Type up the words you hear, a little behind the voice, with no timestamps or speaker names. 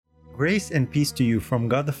Grace and peace to you from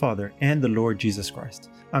God the Father and the Lord Jesus Christ.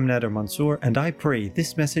 I'm Nader Mansour, and I pray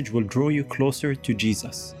this message will draw you closer to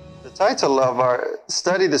Jesus. The title of our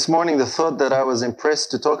study this morning, the thought that I was impressed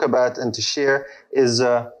to talk about and to share is,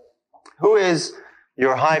 who is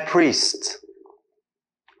your high priest?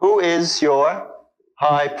 Who is your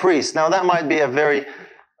high priest? Now that might be a very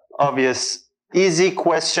obvious, easy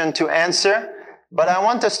question to answer, but I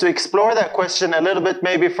want us to explore that question a little bit,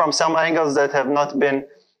 maybe from some angles that have not been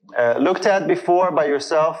looked at before by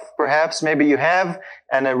yourself. Perhaps maybe you have,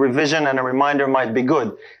 and a revision and a reminder might be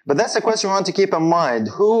good. But that's the question we want to keep in mind.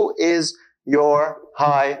 Who is your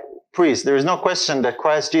high priest? There is no question that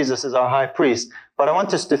Christ Jesus is our high priest, but I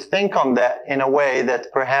want us to think on that in a way that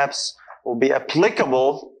perhaps will be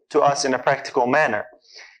applicable to us in a practical manner.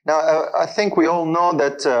 Now, I think we all know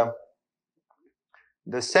that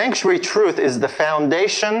the sanctuary truth is the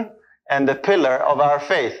foundation and the pillar of our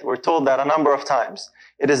faith. We're told that a number of times.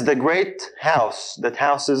 It is the great house that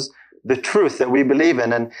houses the truth that we believe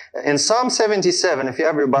in. And in Psalm 77, if you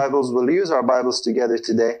have your Bibles, we'll use our Bibles together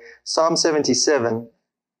today. Psalm 77,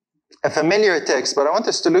 a familiar text, but I want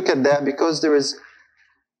us to look at that because there is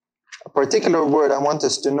a particular word I want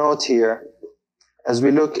us to note here as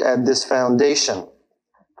we look at this foundation,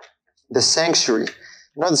 the sanctuary.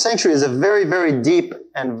 You know, the sanctuary is a very, very deep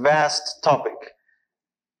and vast topic.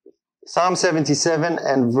 Psalm 77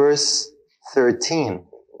 and verse 13.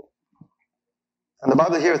 And the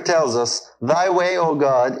Bible here tells us, "Thy way, O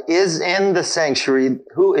God, is in the sanctuary.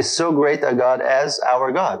 Who is so great a God as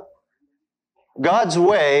our God?" God's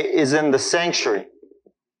way is in the sanctuary.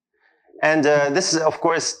 And this, of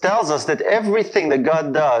course, tells us that everything that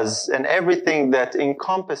God does and everything that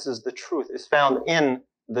encompasses the truth is found in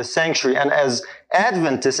the sanctuary. And as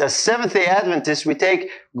Adventists, as Seventh-day Adventists, we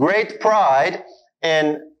take great pride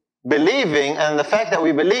in believing and the fact that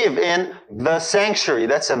we believe in the sanctuary.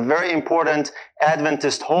 That's a very important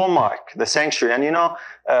Adventist hallmark, the sanctuary. And you know,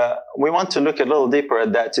 we want to look a little deeper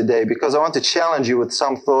at that today because I want to challenge you with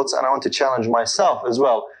some thoughts, and I want to challenge myself as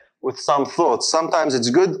well with some thoughts. Sometimes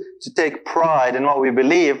it's good to take pride in what we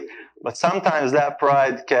believe, but sometimes that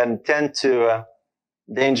pride can tend to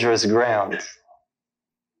dangerous ground.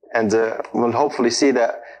 And we'll hopefully see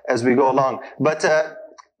that as we go along. But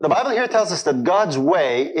the Bible here tells us that God's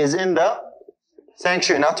way is in the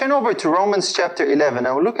sanctuary. Now turn over to Romans chapter 11,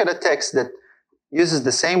 and we'll look at a text that uses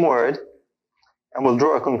the same word, and we'll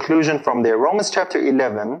draw a conclusion from there. Romans chapter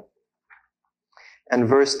 11 and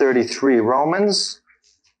verse 33. Romans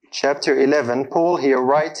chapter 11, Paul here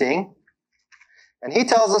writing, and he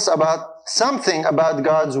tells us about something about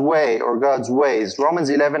God's way or God's ways. Romans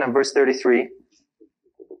 11 and verse 33.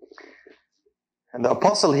 And the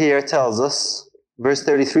apostle here tells us, verse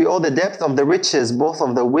 33, "Oh, the depth of the riches, both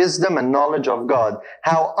of the wisdom and knowledge of God.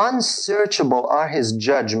 How unsearchable are His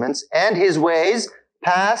judgments and His ways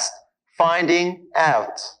past finding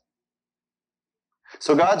out."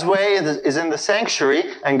 So God's way is in the sanctuary,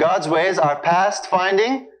 and God's ways are past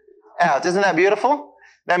finding out. Isn't that beautiful?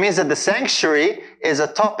 That means that the sanctuary is a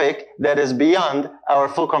topic that is beyond our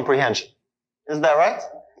full comprehension. Isn't that right?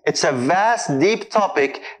 It's a vast, deep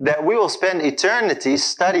topic that we will spend eternity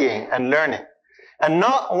studying and learning. And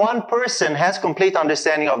not one person has complete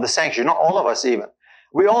understanding of the sanctuary, not all of us even.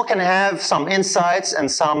 We all can have some insights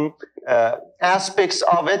and some aspects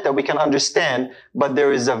of it that we can understand, but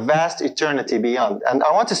there is a vast eternity beyond. And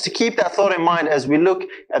I want us to keep that thought in mind as we look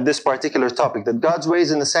at this particular topic, that God's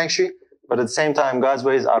ways in the sanctuary, but at the same time, God's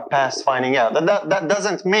ways are past finding out. That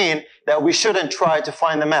doesn't mean that we shouldn't try to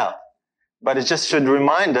find them out, but it just should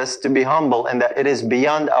remind us to be humble and that it is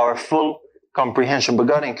beyond our full comprehension. But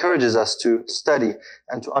God encourages us to study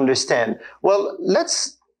and to understand. Well,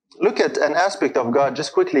 let's look at an aspect of God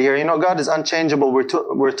just quickly here. You know, God is unchangeable.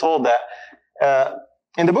 We're told that.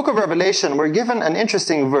 In the book of Revelation, we're given an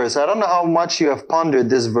interesting verse. I don't know how much you have pondered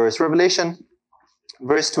this verse. Revelation,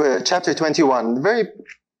 chapter 21, the very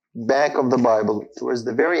back of the Bible, towards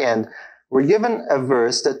the very end, we're given a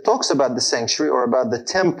verse that talks about the sanctuary or about the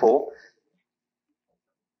temple.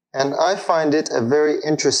 And I find it a very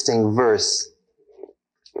interesting verse.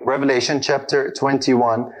 Revelation chapter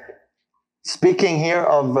 21. Speaking here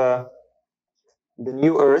of the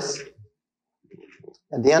new earth.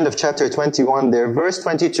 At the end of chapter 21 there, verse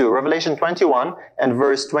 22. Revelation 21 and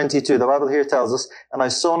verse 22. The Bible here tells us, "And I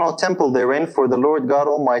saw no temple therein, for the Lord God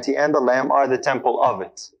Almighty and the Lamb are the temple of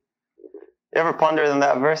it." You ever pondered on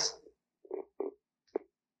that verse?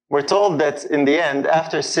 We're told that in the end,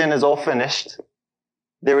 after sin is all finished,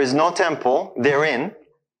 there is no temple therein.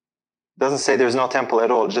 It doesn't say there's no temple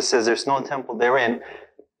at all. It just says there's no temple therein.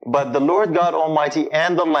 But the Lord God Almighty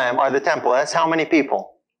and the Lamb are the temple. That's how many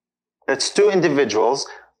people? That's two individuals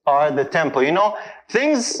are the temple. You know,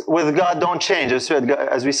 things with God don't change.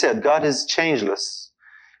 As we said, God is changeless.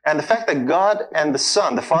 And the fact that God and the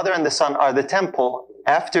Son, the Father and the Son, are the temple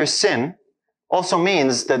after sin also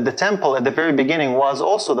means that the temple at the very beginning was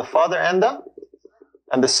also the Father and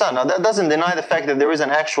the Son. Now that doesn't deny the fact that there is an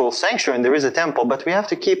actual sanctuary and there is a temple, but we have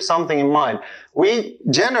to keep something in mind. We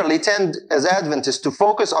generally tend, as Adventists, to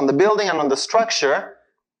focus on the building and on the structure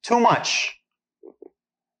too much.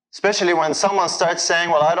 Especially when someone starts saying,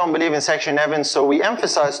 well, I don't believe in sanctuary in heaven, so we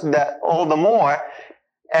emphasize that all the more,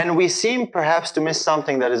 and we seem perhaps to miss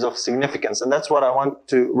something that is of significance. And that's what I want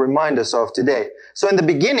to remind us of today. So in the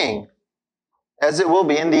beginning, as it will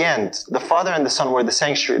be in the end, the Father and the Son were the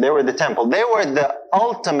sanctuary. They were the temple. They were the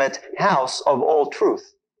ultimate house of all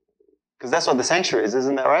truth. Because that's what the sanctuary is,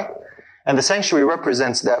 isn't that right? And the sanctuary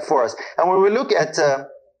represents that for us. And when we look at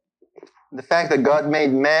the fact that God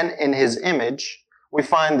made man in His image, we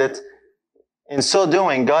find that in so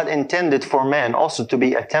doing, God intended for man also to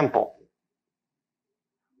be a temple,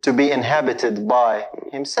 to be inhabited by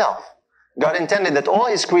Himself. God intended that all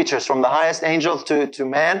His creatures, from the highest angel to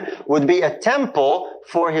man, would be a temple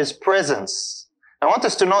for His presence. I want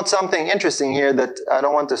us to note something interesting here that I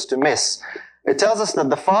don't want us to miss. It tells us that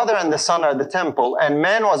the Father and the Son are the temple, and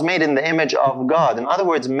man was made in the image of God. In other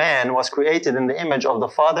words, man was created in the image of the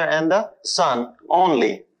Father and the Son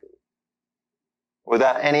only,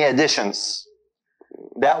 without any additions.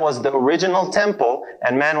 That was the original temple,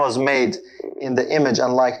 and man was made in the image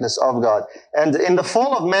and likeness of God. And in the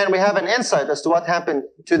fall of man, we have an insight as to what happened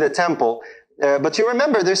to the temple. But you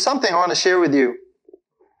remember, there's something I want to share with you.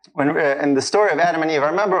 When in the story of Adam and Eve, I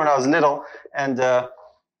remember when I was little, and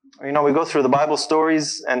we go through the Bible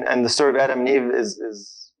stories, and the story of Adam and Eve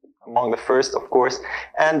is among the first, of course.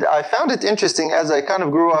 And I found it interesting as I kind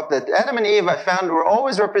of grew up that Adam and Eve, I found, were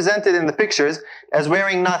always represented in the pictures as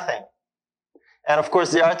wearing nothing. And of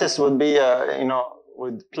course, the artist would be,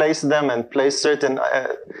 would place them and place certain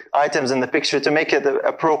items in the picture to make it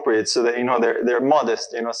appropriate, so that they're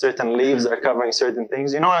modest. Certain leaves are covering certain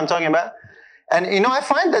things. You know what I'm talking about? And I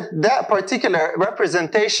find that particular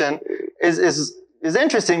representation is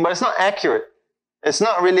interesting, but it's not accurate. It's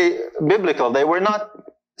not really biblical. They were not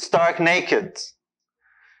stark naked.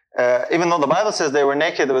 Even though the Bible says they were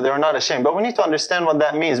naked, but they were not ashamed. But we need to understand what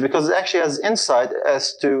that means, because it actually has insight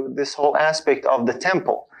as to this whole aspect of the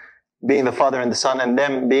temple, being the Father and the Son, and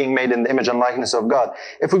them being made in the image and likeness of God.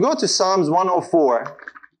 If we go to Psalms 104,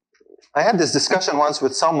 I had this discussion once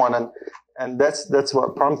with someone, and that's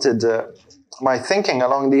what prompted my thinking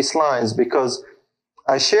along these lines, because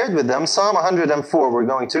I shared with them, Psalm 104 we're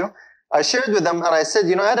going to, I shared with them and I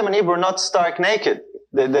said, Adam and Eve were not stark naked.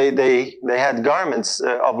 They had garments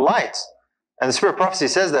of light. And the Spirit of Prophecy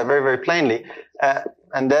says that very, very plainly.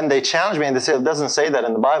 And then they challenged me and they said, it doesn't say that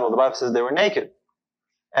in the Bible. The Bible says they were naked.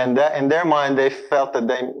 And that, in their mind, they felt that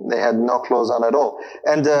they had no clothes on at all.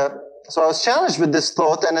 And so I was challenged with this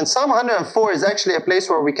thought. And in Psalm 104 is actually a place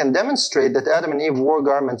where we can demonstrate that Adam and Eve wore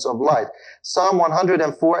garments of light. Psalm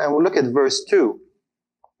 104, and we'll look at verse 2.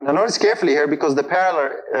 Now notice carefully here, because the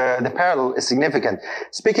parallel is significant.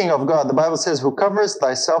 Speaking of God, the Bible says, who covers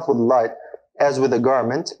thyself with light as with a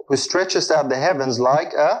garment, who stretches out the heavens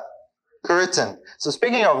like a curtain. So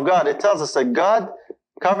speaking of God, it tells us that God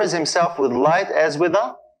covers Himself with light as with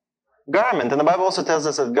a garment. And the Bible also tells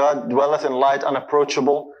us that God dwelleth in light,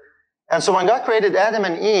 unapproachable. And so when God created Adam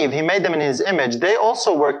and Eve, He made them in His image. They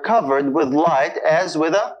also were covered with light as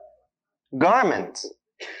with a garment.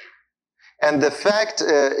 And the fact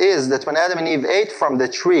is that when Adam and Eve ate from the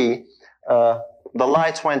tree, the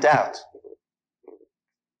lights went out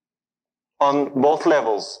on both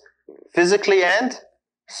levels, physically and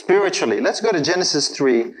spiritually. Let's go to Genesis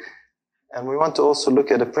 3, and we want to also look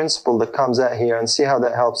at a principle that comes out here and see how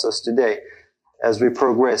that helps us today as we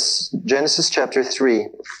progress. Genesis chapter 3.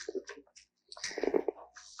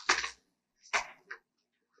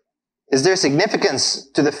 Is there significance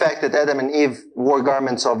to the fact that Adam and Eve wore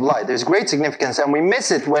garments of light? There's great significance, and we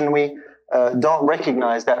miss it when we don't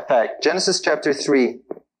recognize that fact. Genesis chapter 3.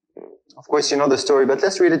 Of course, you know the story, but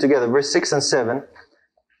let's read it together. Verse 6 and 7.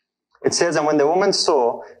 It says, and when the woman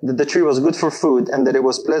saw that the tree was good for food, and that it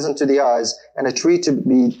was pleasant to the eyes, and a tree to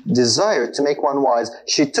be desired to make one wise,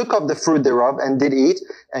 she took up the fruit thereof, and did eat,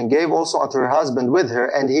 and gave also unto her husband with her,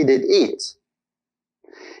 and he did eat.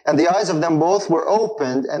 And the eyes of them both were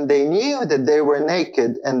opened, and they knew that they were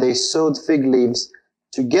naked, and they sewed fig leaves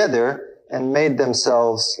together and made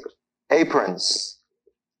themselves aprons.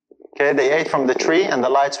 Okay, they ate from the tree and the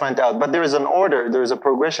lights went out. But there is an order, there is a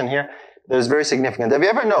progression here that is very significant. Have you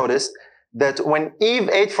ever noticed that when Eve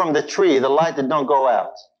ate from the tree, the light did not go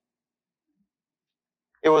out?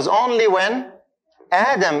 It was only when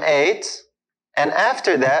Adam ate, and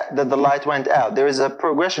after that the light went out. There is a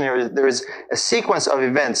progression here. There is a sequence of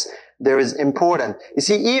events. There is important. You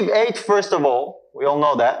see, Eve ate first of all. We all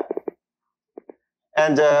know that.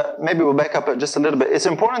 And maybe we'll back up just a little bit. It's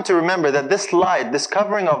important to remember that this light, this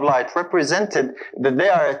covering of light, represented that they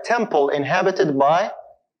are a temple inhabited by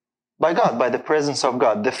God, by the presence of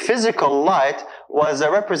God. The physical light was a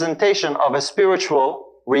representation of a spiritual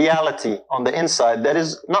reality on the inside that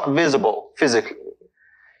is not visible physically.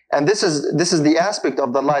 And this is the aspect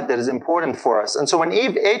of the light that is important for us. And so when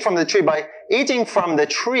Eve ate from the tree, by eating from the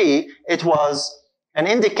tree, it was an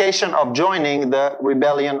indication of joining the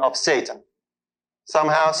rebellion of Satan.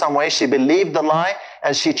 Somehow, some way, she believed the lie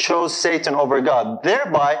and she chose Satan over God,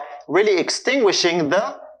 thereby really extinguishing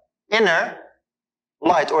the inner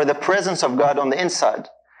light or the presence of God on the inside.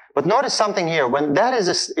 But notice something here. When that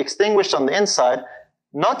is extinguished on the inside,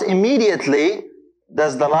 not immediately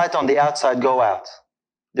does the light on the outside go out.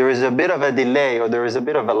 There is a bit of a delay, or there is a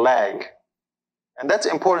bit of a lag. And that's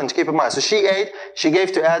important to keep in mind. So she ate, she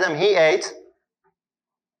gave to Adam, he ate,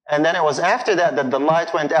 and then it was after that that the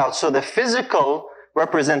light went out. So the physical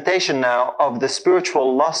representation now of the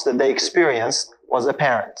spiritual loss that they experienced was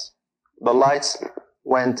apparent. The lights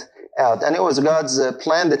went out. And it was God's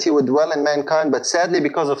plan that He would dwell in mankind, but sadly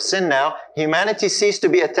because of sin now, humanity ceased to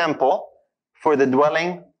be a temple for the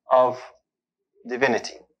dwelling of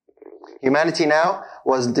divinity. Humanity now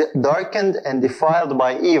was darkened and defiled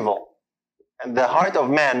by evil. And the heart of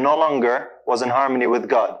man no longer was in harmony with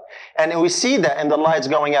God. And we see that in the lights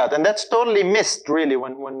going out. And that's totally missed, really,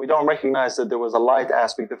 when we don't recognize that there was a light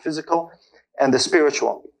aspect, the physical and the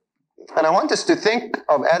spiritual. And I want us to think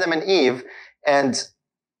of Adam and Eve, and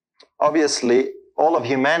obviously all of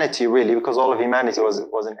humanity, really, because all of humanity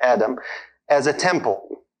was in Adam, as a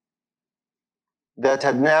temple that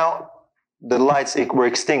had now, the lights were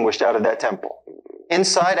extinguished out of that temple,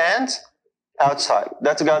 inside and outside.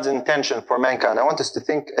 That's God's intention for mankind. I want us to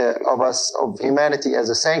think of humanity as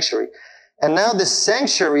a sanctuary. And now this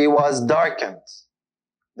sanctuary was darkened.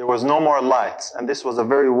 There was no more light. And this was a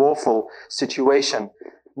very woeful situation.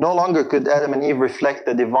 No longer could Adam and Eve reflect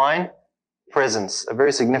the divine presence, a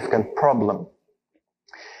very significant problem.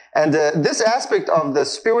 And this aspect of the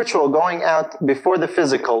spiritual going out before the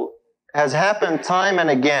physical has happened time and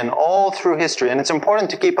again all through history. And it's important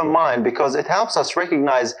to keep in mind because it helps us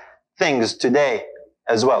recognize things today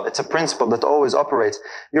as well. It's a principle that always operates.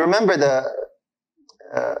 You remember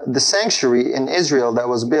the sanctuary in Israel that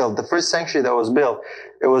was built, the first sanctuary that was built,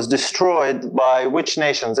 it was destroyed by which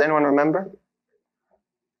nations? Anyone remember?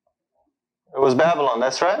 It was Babylon,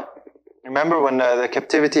 that's right. Remember when the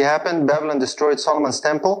captivity happened? Babylon destroyed Solomon's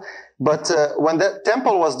temple. But when that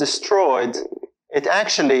temple was destroyed, it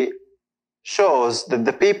actually shows that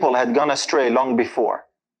the people had gone astray long before.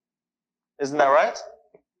 Isn't that right?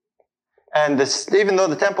 And even though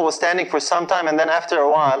the temple was standing for some time, and then after a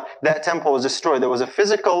while, that temple was destroyed. There was a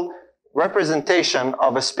physical representation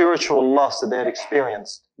of a spiritual loss that they had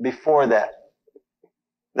experienced before that.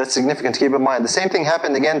 That's significant to keep in mind. The same thing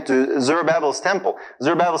happened again to Zerubbabel's temple.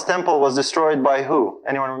 Zerubbabel's temple was destroyed by who?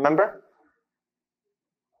 Anyone remember?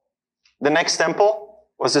 The next temple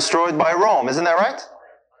was destroyed by Rome. Isn't that right?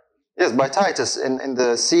 Yes, by Titus in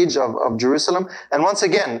the siege of Jerusalem. And once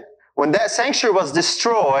again, when that sanctuary was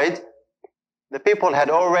destroyed, the people had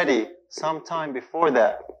already, some time before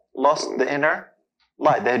that, lost the inner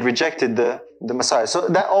light. They had rejected the Messiah. So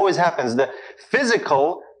that always happens. The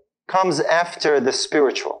physical comes after the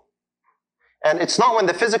spiritual. And it's not when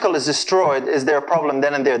the physical is destroyed is there a problem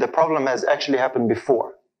then and there. The problem has actually happened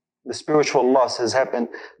before. The spiritual loss has happened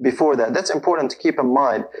before that. That's important to keep in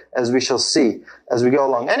mind as we shall see as we go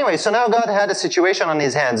along. Anyway, so now God had a situation on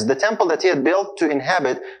His hands. The temple that He had built to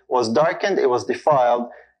inhabit was darkened, it was defiled.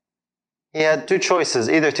 He had two choices,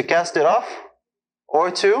 either to cast it off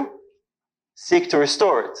or to seek to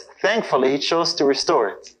restore it. Thankfully, He chose to restore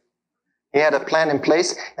it. He had a plan in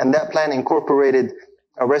place, and that plan incorporated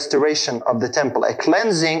a restoration of the temple, a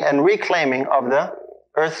cleansing and reclaiming of the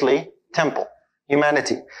earthly temple,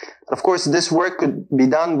 humanity. Of course, this work could be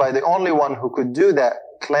done by the only one who could do that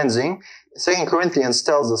cleansing. 2 Corinthians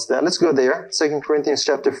tells us that. Let's go there. 2 Corinthians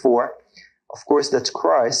chapter 4. Of course, that's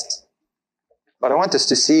Christ. But I want us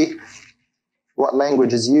to see what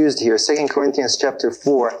language is used here. 2 Corinthians chapter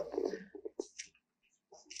 4.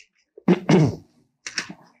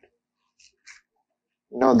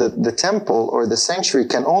 You know, the temple or the sanctuary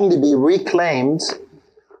can only be reclaimed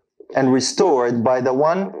and restored by the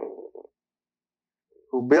one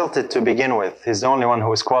who built it to begin with. He's the only one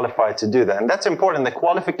who is qualified to do that. And that's important. The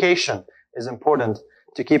qualification is important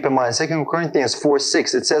to keep in mind. 2 Corinthians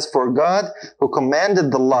 4:6, it says, "For God, who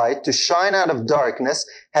commanded the light to shine out of darkness,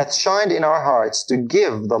 hath shined in our hearts to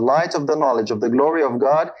give the light of the knowledge of the glory of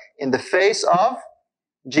God in the face of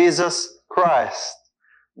Jesus Christ."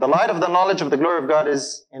 The light of the knowledge of the glory of God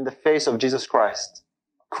is in the face of Jesus Christ.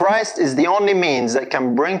 Christ is the only means that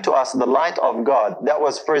can bring to us the light of God. That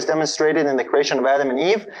was first demonstrated in the creation of Adam and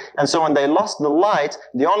Eve. And so when they lost the light,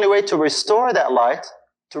 the only way to restore that light,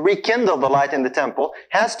 to rekindle the light in the temple,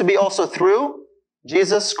 has to be also through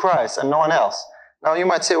Jesus Christ and no one else. Now you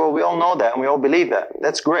might say, well, we all know that and we all believe that.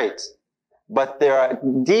 That's great. But there are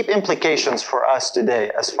deep implications for us today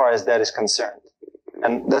as far as that is concerned.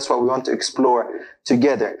 And that's what we want to explore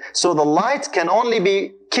together. So the light can only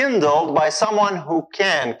be kindled by someone who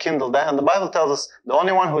can kindle that. And the Bible tells us the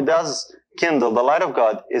only one who does kindle the light of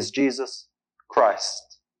God is Jesus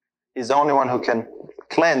Christ. He's the only one who can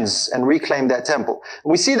cleanse and reclaim that temple.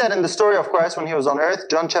 We see that in the story of Christ when he was on earth,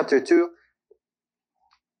 John chapter 2.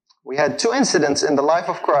 We had two incidents in the life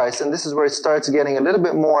of Christ, and this is where it starts getting a little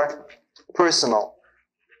bit more personal.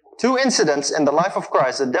 Two incidents in the life of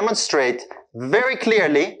Christ that demonstrate very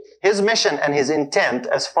clearly his mission and his intent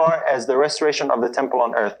as far as the restoration of the temple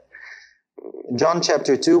on earth. In John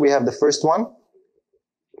chapter 2, we have the first one.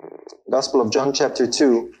 Gospel of John chapter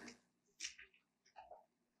 2.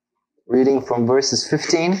 Reading from verses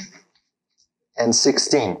 15 and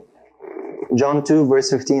 16. John 2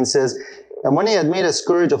 verse 15 says, "And when he had made a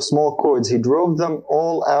scourge of small cords, he drove them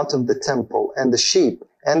all out of the temple, and the sheep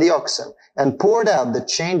and the oxen, and poured out the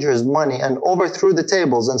changers' money, and overthrew the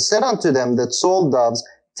tables, and said unto them that sold doves,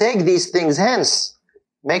 Take these things hence.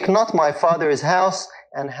 Make not my Father's house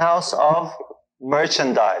an house of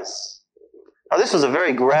merchandise." Now this was a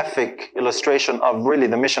very graphic illustration of really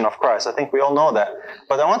the mission of Christ. I think we all know that.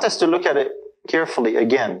 But I want us to look at it carefully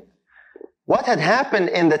again. What had happened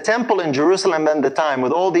in the temple in Jerusalem at the time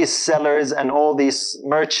with all these sellers and all these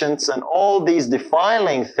merchants and all these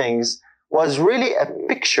defiling things was really a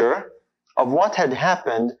picture of what had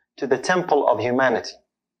happened to the temple of humanity.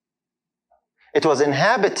 It was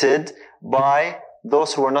inhabited by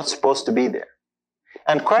those who were not supposed to be there.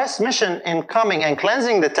 And Christ's mission in coming and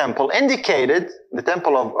cleansing the temple indicated, the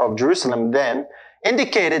temple of Jerusalem then,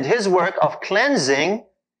 indicated his work of cleansing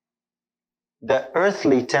the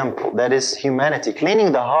earthly temple, that is humanity,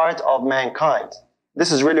 cleaning the heart of mankind.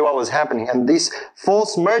 This is really what was happening. And these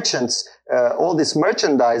false merchants, all this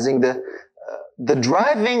merchandising, the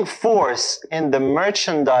driving force in the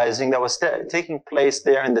merchandising that was taking place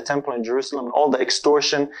there in the temple in Jerusalem, all the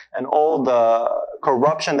extortion and all the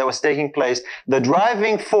corruption that was taking place, the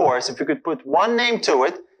driving force, if you could put one name to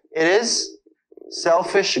it, it is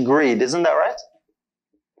selfish greed. Isn't that right?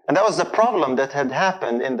 And that was the problem that had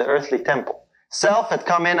happened in the earthly temple. Self had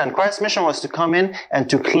come in, and Christ's mission was to come in and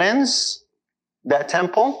to cleanse that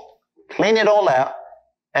temple, clean it all out,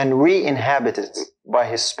 and re-inhabit it by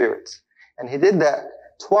his Spirit. And he did that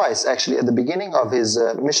twice, actually, at the beginning of his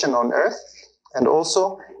mission on earth and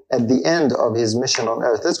also at the end of his mission on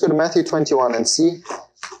earth. Let's go to Matthew 21 and see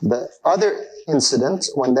the other incident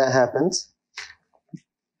when that happened.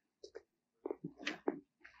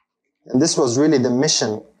 And this was really the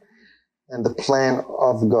mission and the plan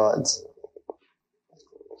of God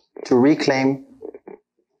to reclaim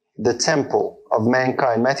the temple of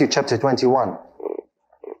mankind. Matthew chapter 21.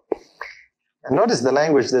 And notice the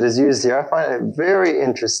language that is used here. I find it very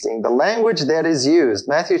interesting. The language that is used,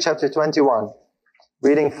 Matthew chapter 21,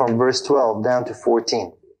 reading from verse 12 down to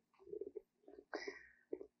 14.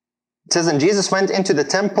 It says, "And Jesus went into the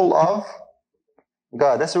temple of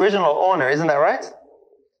God." That's the original owner, isn't that right?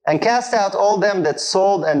 "And cast out all them that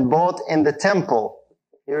sold and bought in the temple."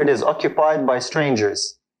 Here it is, occupied by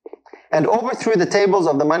strangers. "And overthrew the tables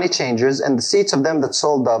of the money changers and the seats of them that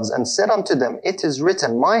sold doves, and said unto them, It is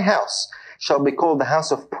written, My house shall be called the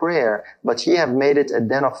house of prayer, but ye have made it a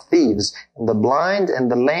den of thieves. And the blind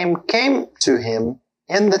and the lame came to him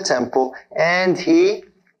in the temple, and he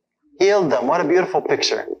healed them." What a beautiful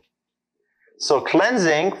picture. So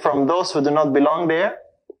cleansing from those who do not belong there,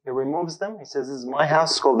 he removes them. He says, "This is my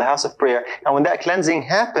house, called the house of prayer." And when that cleansing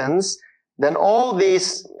happens, then all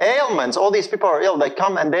these ailments, all these people are ill, they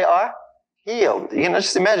come and they are healed. You can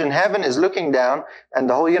just imagine heaven is looking down and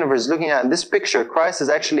the whole universe is looking at. And this picture, Christ is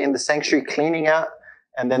actually in the sanctuary cleaning out,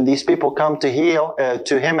 and then these people come to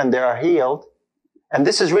him and they are healed. And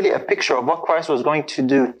this is really a picture of what Christ was going to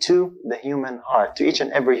do to the human heart, to each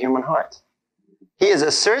and every human heart. He is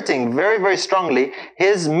asserting very, very strongly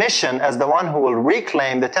his mission as the one who will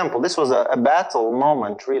reclaim the temple. This was a battle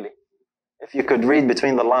moment, really, if you could read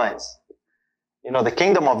between the lines. You know, the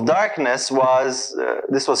kingdom of darkness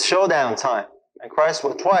this was showdown time. And Christ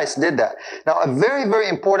twice did that. Now, a very, very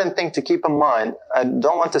important thing to keep in mind, I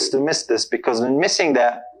don't want us to miss this, because when missing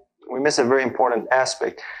that, we miss a very important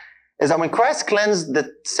aspect, is that when Christ cleansed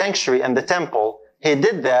the sanctuary and the temple, He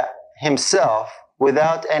did that Himself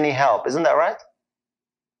without any help. Isn't that right?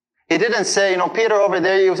 He didn't say, Peter over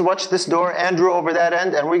there, you watch this door, Andrew over that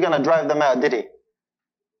end, and we're going to drive them out, did He?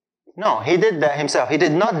 No, He did that Himself. He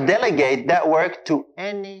did not delegate that work to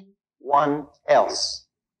anyone else,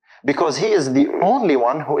 because He is the only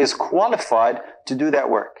one who is qualified to do that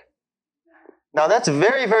work. Now that's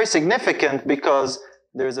very, very significant, because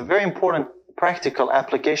there's a very important practical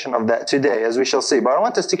application of that today, as we shall see. But I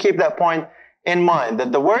want us to keep that point in mind,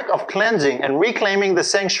 that the work of cleansing and reclaiming the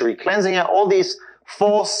sanctuary, cleansing out all these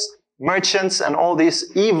false merchants and all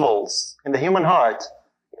these evils in the human heart,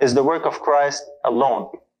 is the work of Christ alone,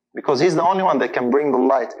 because He's the only one that can bring the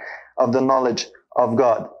light of the knowledge of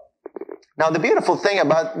God. Now, the beautiful thing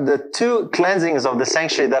about the two cleansings of the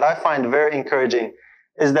sanctuary that I find very encouraging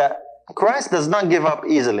is that Christ does not give up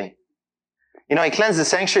easily. He cleansed the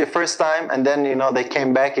sanctuary first time, and then, they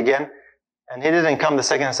came back again. And He didn't come the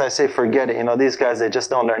second time and say, forget it. These guys, they just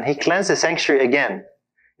don't learn. He cleansed the sanctuary again.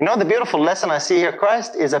 The beautiful lesson I see here,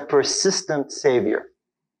 Christ is a persistent Savior.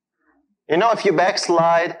 If you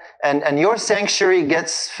backslide and your sanctuary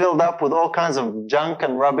gets filled up with all kinds of junk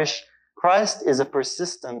and rubbish, Christ is a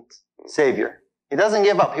persistent Savior. He doesn't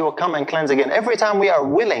give up. He will come and cleanse again. Every time we are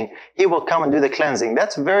willing, He will come and do the cleansing.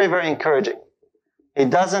 That's very, very encouraging. He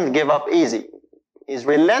doesn't give up easy. He's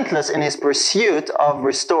relentless in His pursuit of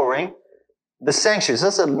restoring the sanctuary. So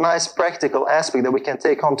that's a nice practical aspect that we can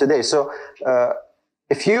take home today. So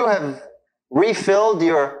if you have refilled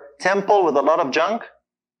your temple with a lot of junk,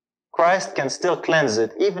 Christ can still cleanse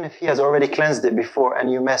it, even if He has already cleansed it before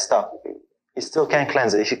and you messed up. He still can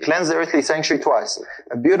cleanse it. He cleansed the earthly sanctuary twice.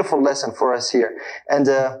 A beautiful lesson for us here. And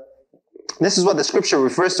this is what the scripture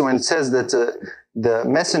refers to when it says that the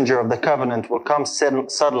messenger of the covenant will come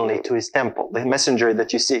suddenly to His temple. The messenger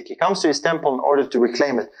that you seek. He comes to His temple in order to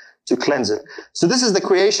reclaim it, to cleanse it. So this is the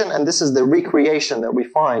creation, and this is the recreation that we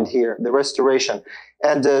find here, the restoration.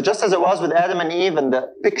 And just as it was with Adam and Eve and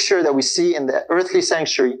the picture that we see in the earthly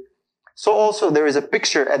sanctuary, so also there is a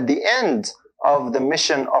picture at the end of the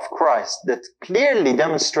mission of Christ that clearly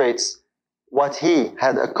demonstrates what He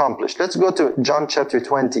had accomplished. Let's go to John chapter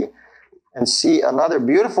 20 and see another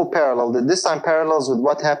beautiful parallel that this time parallels with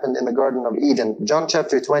what happened in the Garden of Eden. John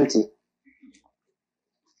chapter 20.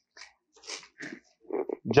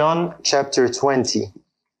 John chapter 20.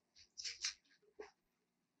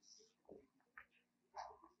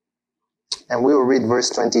 And we will read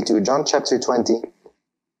verse 22. John chapter 20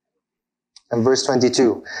 and verse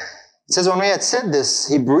 22. It says, when we had said this,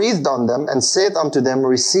 He breathed on them and said unto them,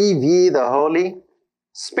 receive ye the Holy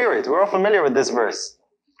Spirit. We're all familiar with this verse.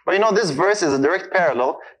 But this verse is a direct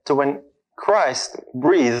parallel to when Christ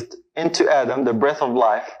breathed into Adam the breath of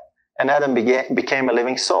life, and Adam became a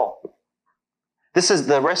living soul. This is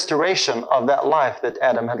the restoration of that life that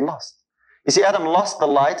Adam had lost. You see, Adam lost the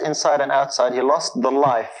light inside and outside. He lost the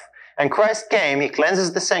life. And Christ came, He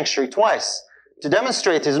cleanses the sanctuary twice to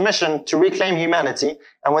demonstrate His mission to reclaim humanity.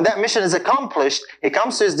 And when that mission is accomplished, He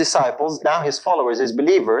comes to His disciples, now His followers, His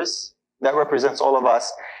believers, that represents all of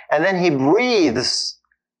us, and then He breathes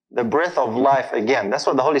the breath of life again. That's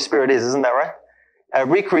what the Holy Spirit is, isn't that right? A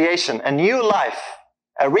recreation, a new life,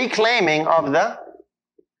 a reclaiming of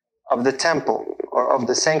the temple or of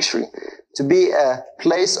the sanctuary to be a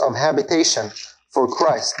place of habitation for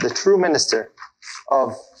Christ, the true minister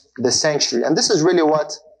of the sanctuary. And this is really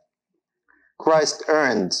what Christ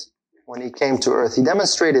earned when He came to earth. He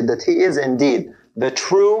demonstrated that He is indeed the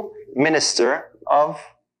true minister of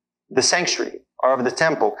the sanctuary or of the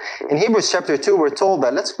temple. In Hebrews chapter 2, we're told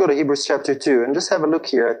that. Let's go to Hebrews chapter 2 and just have a look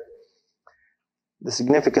here at the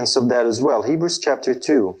significance of that as well. Hebrews chapter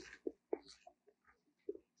 2.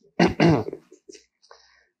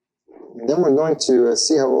 And then we're going to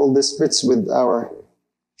see how all this fits with our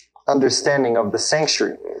understanding of the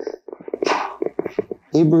sanctuary.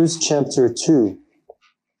 Hebrews chapter 2.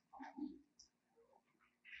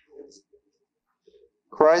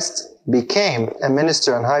 Christ became a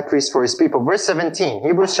minister and high priest for His people. Verse 17,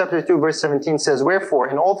 Hebrews chapter 2, verse 17 says, wherefore,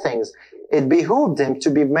 in all things, it behooved Him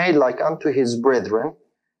to be made like unto His brethren,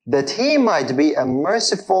 that He might be a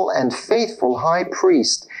merciful and faithful high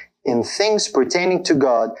priest in things pertaining to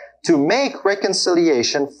God, to make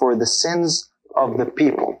reconciliation for the sins of the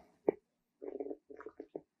people.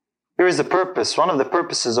 Here is the purpose, one of the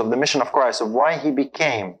purposes of the mission of Christ, of why He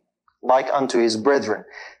became like unto His brethren,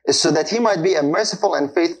 is so that He might be a merciful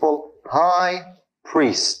and faithful high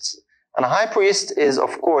priest. And a high priest is,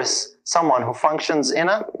 of course, someone who functions in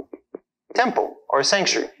a temple. or a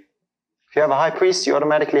sanctuary. If you have a high priest, you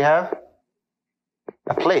automatically have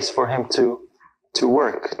a place for him to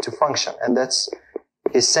work, to function, and that's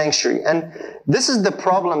his sanctuary. And this is the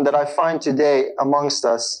problem that I find today amongst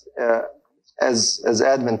us as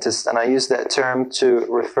Adventists, and I use that term to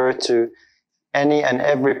refer to any and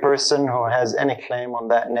every person who has any claim on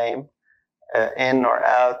that name, in or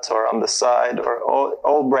out or on the side, or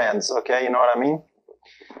all brands, okay, you know what I mean?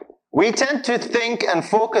 We tend to think and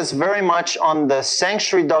focus very much on the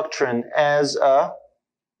sanctuary doctrine as a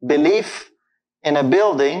belief in a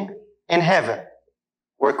building in heaven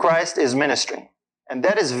where Christ is ministering. And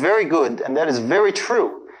that is very good, and that is very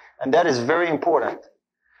true, and that is very important.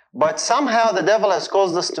 But somehow the devil has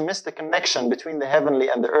caused us to miss the connection between the heavenly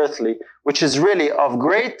and the earthly, which is really of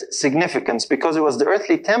great significance because it was the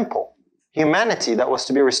earthly temple, humanity, that was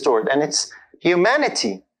to be restored. And it's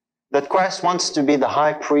humanity that Christ wants to be the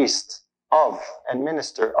high priest of and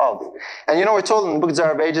minister of. And you know, we're told in the Book of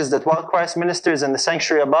Desire of Ages that while Christ ministers in the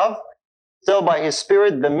sanctuary above, still by his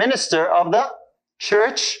Spirit, the minister of the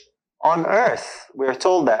church on earth. We are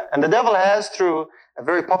told that. And the devil has, through a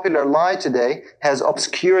very popular lie today, has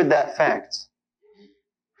obscured that fact.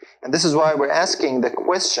 And this is why we're asking the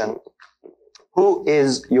question, who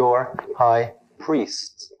is your high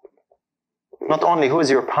priest? Not only who is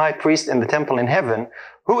your high priest in the temple in heaven,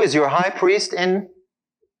 who is your high priest in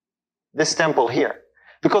this temple here?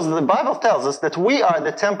 Because the Bible tells us that we are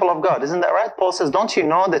the temple of God. Isn't that right? Paul says, don't you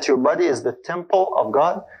know that your body is the temple of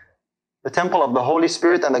God? The temple of the Holy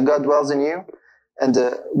Spirit, and that God dwells in you? And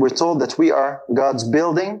we're told that we are God's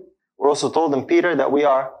building. We're also told in Peter that we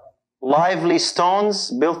are lively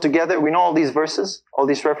stones built together. We know all these verses, all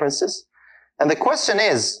these references. And the question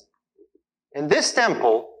is, in this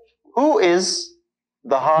temple, who is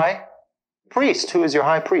the high priest? Who is your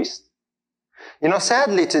high priest? You know,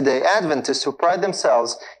 sadly today, Adventists who pride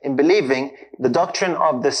themselves in believing the doctrine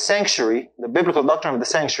of the sanctuary, the biblical doctrine of the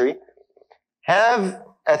sanctuary, have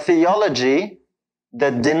a theology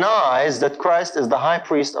that denies that Christ is the high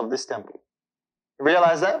priest of this temple. You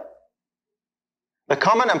realize that? The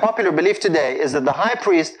common and popular belief today is that the high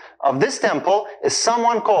priest of this temple is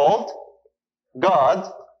someone called God,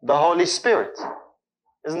 the Holy Spirit.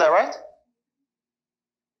 Isn't that right?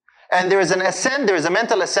 And there is an assent, there is a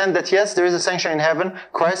mental assent that yes, there is a sanctuary in heaven.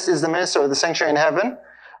 Christ is the minister of the sanctuary in heaven.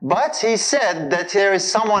 But he said that there is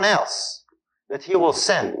someone else that he will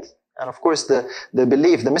send. And of course, the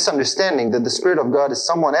belief, the misunderstanding that the Spirit of God is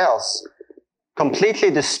someone else completely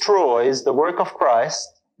destroys the work of Christ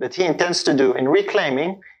that he intends to do in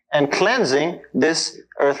reclaiming and cleansing this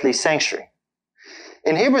earthly sanctuary.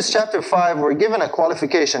 In Hebrews chapter 5, we're given a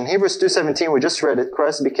qualification. Hebrews 2:17, we just read it.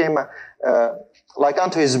 Christ became like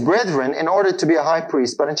unto his brethren in order to be a high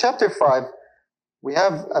priest. But in chapter 5, we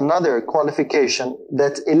have another qualification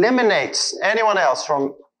that eliminates anyone else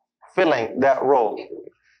from filling that role.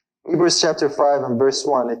 Hebrews chapter 5 and verse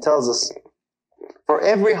 1, it tells us, for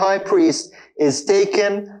every high priest is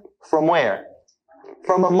taken from where?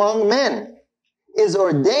 From among men, is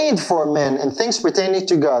ordained for men in things pertaining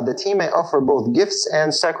to God, that he may offer both gifts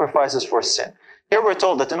and sacrifices for sin. Here we're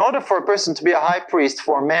told that in order for a person to be a high priest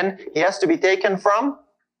for men, he has to be taken from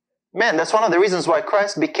men. That's one of the reasons why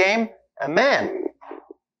Christ became a man.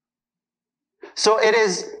 So it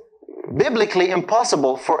is biblically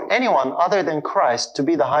impossible for anyone other than Christ to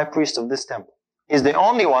be the high priest of this temple. He's the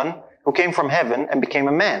only one who came from heaven and became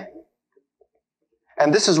a man.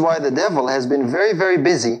 And this is why the devil has been very, very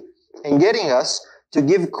busy in getting us to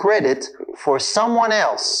give credit for someone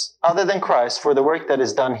else other than Christ for the work that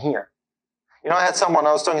is done here. You know, I was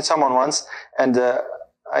talking to someone once, and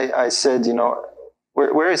I said, you know,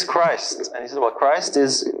 where is Christ? And he said, well, Christ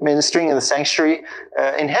is ministering in the sanctuary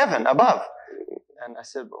in heaven above. And I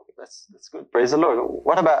said, well, that's good. Praise the Lord.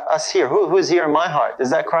 What about us here? Who is here in my heart?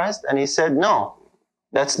 Is that Christ? And he said, no,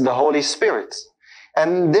 that's the Holy Spirit.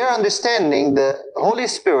 And their understanding, the Holy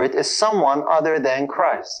Spirit is someone other than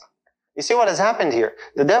Christ. You see what has happened here?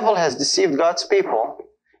 The devil has deceived God's people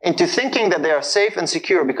into thinking that they are safe and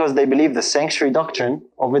secure because they believe the sanctuary doctrine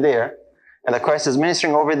over there and that Christ is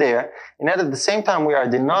ministering over there. And yet at the same time, we are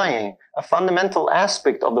denying a fundamental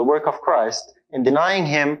aspect of the work of Christ in denying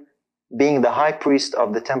him being the high priest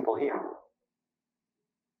of the temple here.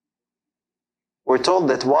 We're told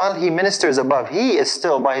that while he ministers above, he is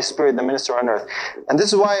still by his Spirit the minister on earth. And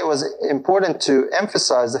this is why it was important to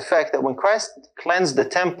emphasize the fact that when Christ cleansed the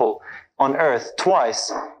temple on earth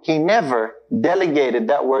twice, he never delegated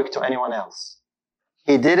that work to anyone else.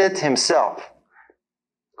 He did it himself.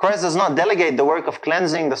 Christ does not delegate the work of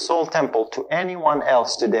cleansing the soul temple to anyone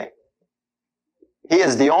else today. He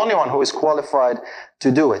is the only one who is qualified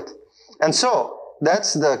to do it. And so,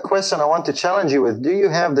 that's the question I want to challenge you with. Do you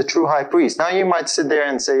have the true high priest? Now you might sit there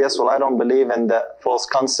and say, yes, well, I don't believe in that false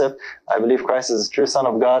concept. I believe Christ is the true Son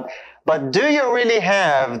of God. But do you really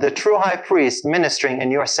have the true high priest ministering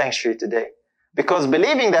in your sanctuary today? Because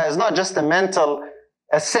believing that is not just a mental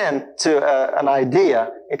assent to an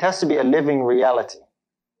idea. It has to be a living reality.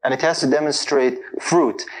 And it has to demonstrate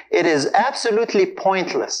fruit. It is absolutely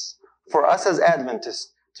pointless for us as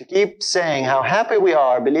Adventists to keep saying how happy we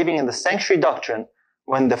are believing in the sanctuary doctrine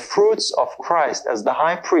when the fruits of Christ as the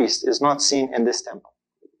high priest is not seen in this temple.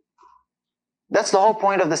 That's the whole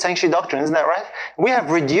point of the sanctuary doctrine, isn't that right? We have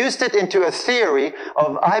reduced it into a theory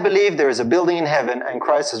of, I believe there is a building in heaven and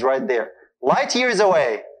Christ is right there, light years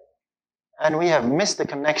away. And we have missed the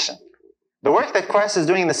connection. The work that Christ is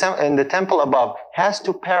doing in the temple above has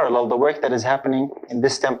to parallel the work that is happening in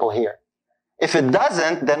this temple here. If it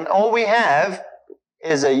doesn't, then all we have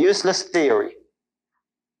is a useless theory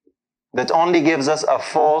that only gives us a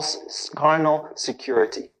false carnal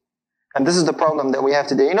security. And this is the problem that we have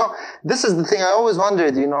today. This is the thing I always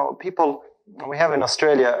wondered, people we have in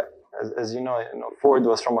Australia, as you know, Ford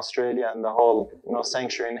was from Australia and the whole,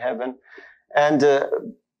 sanctuary in heaven. And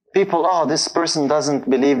people, this person doesn't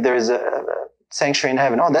believe there is a sanctuary in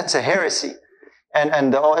heaven. Oh, that's a heresy.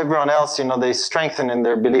 And everyone else, they strengthen in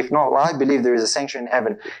their belief. No, I believe there is a sanctuary in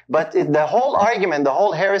heaven. But the whole argument, the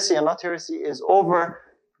whole heresy and not heresy is over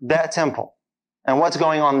that temple and what's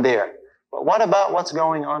going on there. But what about what's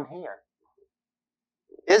going on here?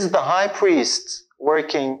 Is the high priest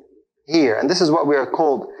working here? And this is what we are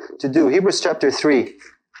called to do. Hebrews chapter 3,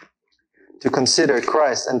 to consider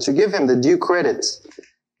Christ and to give him the due credit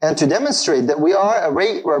and to demonstrate that we are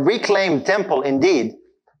a reclaimed temple indeed,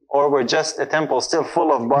 or we're just a temple still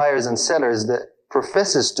full of buyers and sellers that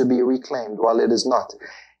professes to be reclaimed while it is not.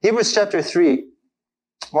 Hebrews chapter 3,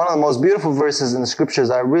 one of the most beautiful verses in the scriptures.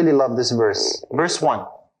 I really love this verse. Verse 1.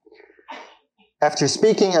 After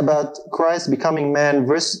speaking about Christ becoming man,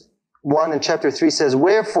 verse 1 in chapter 3 says,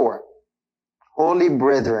 wherefore, holy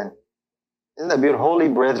brethren. Isn't that beautiful? Holy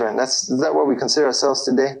brethren. Is that what we consider ourselves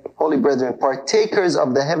today? Holy brethren, partakers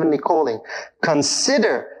of the heavenly calling.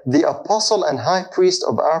 Consider the apostle and high priest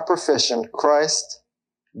of our profession, Christ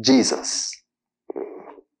Jesus.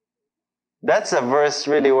 That's a verse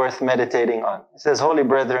really worth meditating on. It says, holy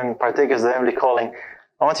brethren, partakers of the heavenly calling.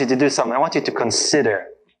 I want you to do something. I want you to consider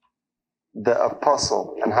the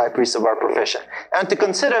apostle and high priest of our profession. And to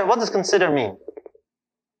consider, what does consider mean?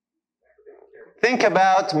 Think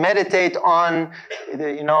about, meditate on,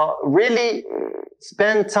 really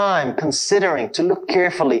spend time considering, to look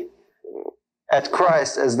carefully at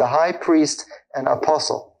Christ as the high priest and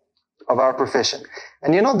apostle of our profession.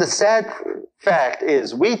 And the sad fact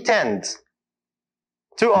is we tend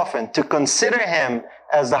too often to consider him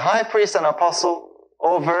as the high priest and apostle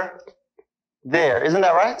over there. Isn't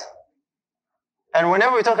that right? And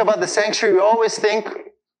whenever we talk about the sanctuary, we always think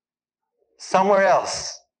somewhere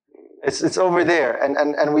else. It's over there.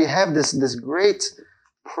 And we have this great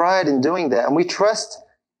pride in doing that. And we trust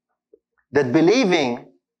that believing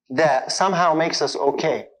that somehow makes us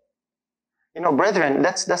okay. Brethren,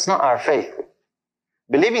 that's not our faith.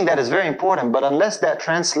 Believing that is very important, but unless that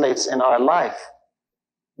translates in our life,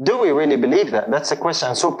 do we really believe that? That's the question.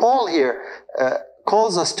 And so Paul here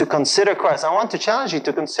calls us to consider Christ. I want to challenge you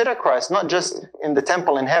to consider Christ, not just in the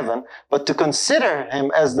temple in heaven, but to consider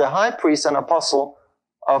him as the high priest and apostle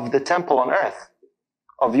of the temple on earth,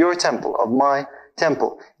 of your temple, of my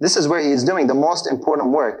temple. This is where he is doing the most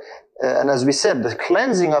important work. And as we said, the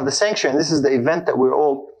cleansing of the sanctuary, and this is the event that we're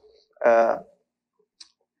all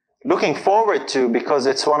looking forward to because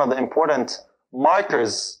it's one of the important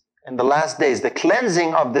markers in the last days. The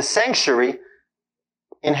cleansing of the sanctuary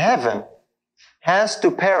in heaven has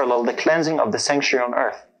to parallel the cleansing of the sanctuary on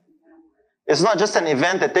earth. It's not just an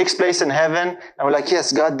event that takes place in heaven and we're like,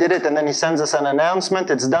 yes, God did it, and then he sends us an announcement,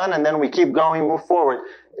 it's done, and then we keep going, move forward.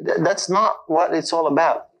 That's not what it's all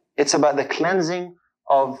about. It's about the cleansing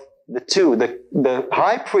of the two. The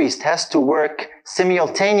high priest has to work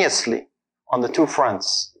simultaneously on the two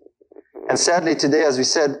fronts. And sadly today, as we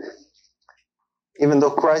said, even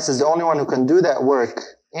though Christ is the only one who can do that work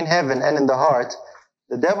in heaven and in the heart,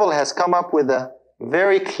 the devil has come up with a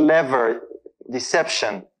very clever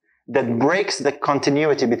deception that breaks the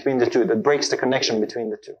continuity between the two, that breaks the connection between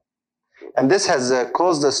the two. And this has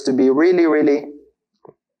caused us to be really, really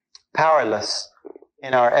powerless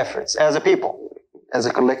in our efforts as a people, as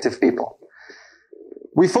a collective people.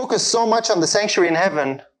 We focus so much on the sanctuary in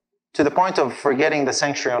heaven to the point of forgetting the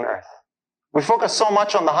sanctuary on earth. We focus so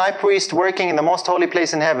much on the high priest working in the most holy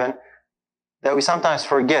place in heaven that we sometimes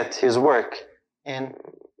forget his work in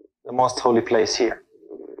the most holy place here.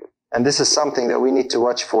 And this is something that we need to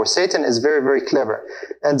watch for. Satan is very, very clever.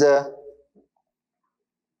 And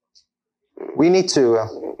we need to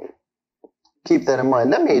keep that in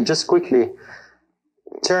mind. Let me just quickly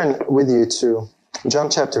turn with you to John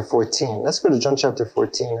chapter 14. Let's go to John chapter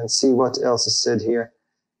 14 and see what else is said here.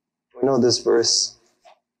 We know this verse.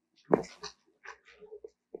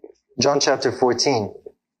 John chapter 14.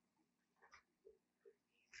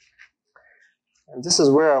 And this is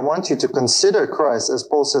where I want you to consider Christ. As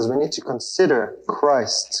Paul says, we need to consider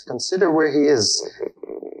Christ. Consider where he is.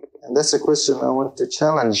 And that's a question I want to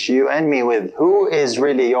challenge you and me with. Who is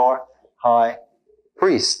really your high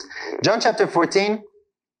priest? John chapter 14.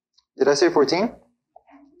 Did I say 14?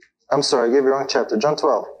 I'm sorry, I gave you the wrong chapter. John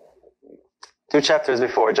 12. 2 chapters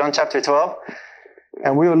before. John chapter 12.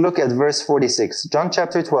 And we will look at verse 46. John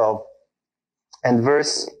chapter 12 and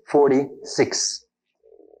verse 46.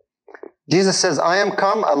 Jesus says, I am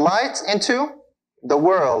come a light into the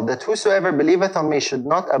world, that whosoever believeth on me should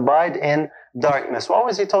not abide in darkness. What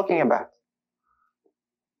was he talking about?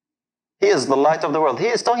 He is the light of the world. He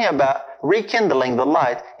is talking about rekindling the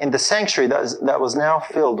light in the sanctuary that was now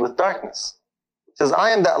filled with darkness. He says,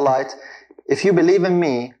 I am that light. If you believe in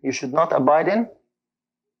me, you should not abide in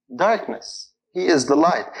darkness. He is the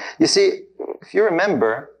light. You see, if you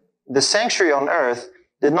remember, the sanctuary on earth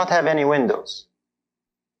did not have any windows.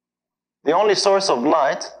 The only source of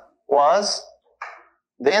light was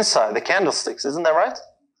the inside, the candlesticks. Isn't that right?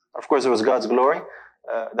 Of course, it was God's glory.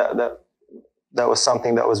 That was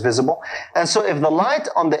something that was visible. And so if the light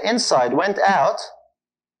on the inside went out,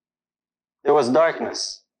 there was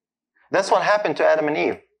darkness. That's what happened to Adam and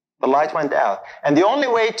Eve. The light went out. And the only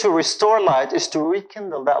way to restore light is to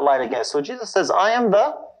rekindle that light again. So Jesus says, I am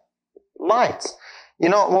the light. You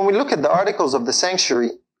know, when we look at the articles of the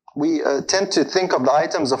sanctuary, we tend to think of the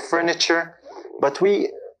items of furniture, but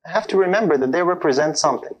we have to remember that they represent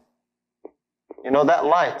something. You know, that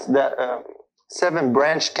light, that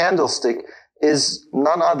 7-branch candlestick is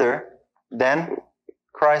none other than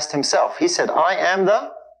Christ himself. He said, I am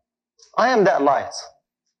that light.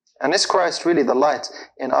 And is Christ really the light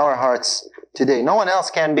in our hearts today? No one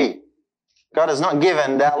else can be. God has not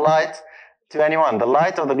given that light to anyone. The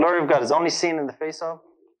light of the glory of God is only seen in the face of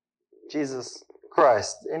Jesus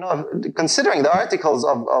Christ. You know, considering the articles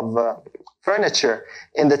of furniture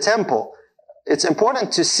in the temple, it's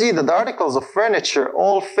important to see that the articles of furniture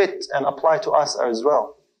all fit and apply to us as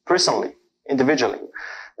well, personally, individually.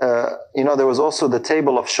 You know, there was also the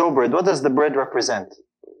table of showbread. What does the bread represent?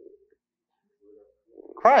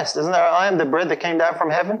 Christ, isn't there? I am the bread that came down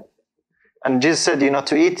from heaven. And Jesus said, you know,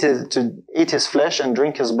 to eat his flesh and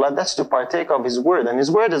drink his blood, that's to partake of his word. And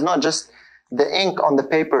his word is not just the ink on the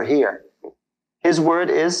paper here. His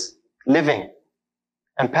word is living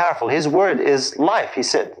and powerful. His word is life, he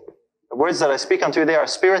said. The words that I speak unto you, they are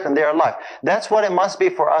spirit and they are life. That's what it must be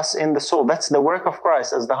for us in the soul. That's the work of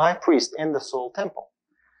Christ as the high priest in the soul temple.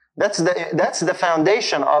 That's the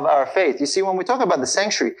foundation of our faith. You see, when we talk about the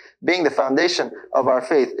sanctuary being the foundation of our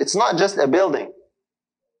faith, it's not just a building.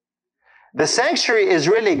 The sanctuary is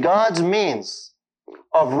really God's means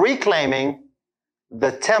of reclaiming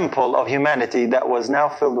the temple of humanity that was now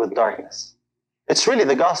filled with darkness. It's really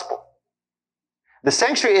the gospel. The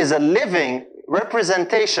sanctuary is a living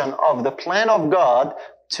representation of the plan of God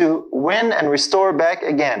to win and restore back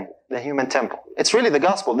again the human temple. It's really the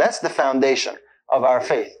gospel. That's the foundation of our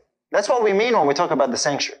faith. That's what we mean when we talk about the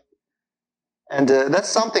sanctuary. And that's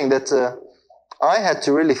something that I had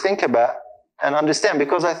to really think about and understand,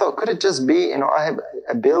 because I thought, could it just be, you know, I have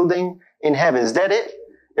a building in heaven? Is that it?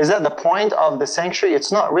 Is that the point of the sanctuary?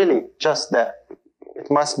 It's not really just that. It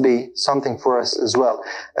must be something for us as well.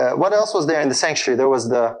 What else was there in the sanctuary? There was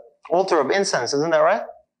the altar of incense, isn't that right?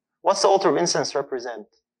 What's the altar of incense represent?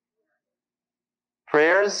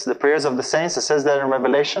 Prayers, the prayers of the saints. It says that in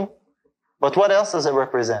Revelation. But what else does it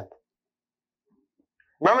represent?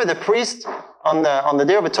 Remember the priest on the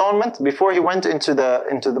Day of Atonement, before he went into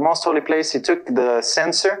the most holy place, he took the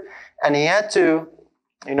censer and he had to,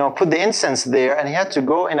 you know, put the incense there, and he had to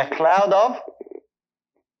go in a cloud of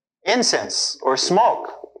incense or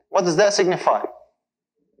smoke. What does that signify?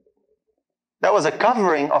 That was a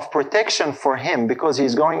covering of protection for him, because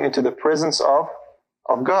he's going into the presence of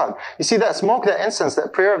God. You see, that smoke, that incense,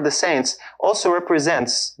 that prayer of the saints also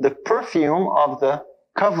represents the perfume of the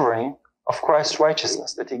covering of Christ's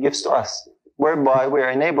righteousness that he gives to us, whereby we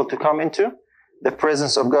are enabled to come into the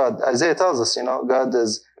presence of God. Isaiah tells us, you know, God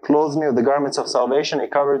has clothed me with the garments of salvation. He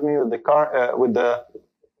covered me with the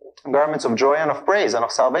garments of joy and of praise and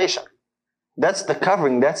of salvation. That's the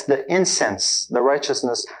covering. That's the incense, the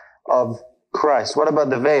righteousness of Christ. What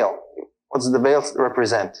about the veil? What does the veil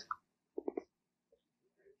represent?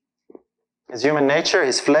 His human nature,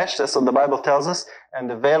 his flesh, that's what the Bible tells us. And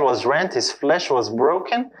the veil was rent, his flesh was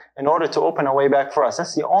broken in order to open a way back for us.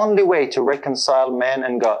 That's the only way to reconcile man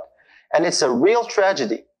and God. And it's a real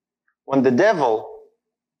tragedy when the devil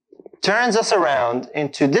turns us around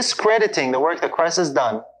into discrediting the work that Christ has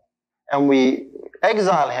done, and we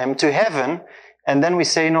exile him to heaven, and then we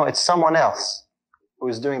say, no, it's someone else who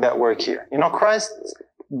is doing that work here. You know, Christ's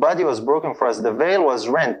body was broken for us. The veil was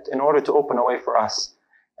rent in order to open a way for us.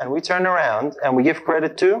 And we turn around and we give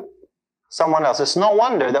credit to someone else. It's no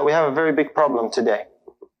wonder that we have a very big problem today.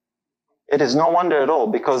 It is no wonder at all,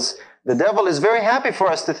 because the devil is very happy for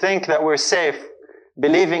us to think that we're safe,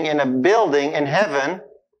 believing in a building in heaven,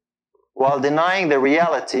 while denying the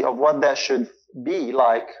reality of what that should be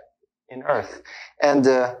like in earth. And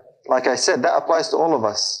like I said, that applies to all of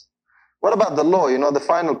us. What about the law? You know, the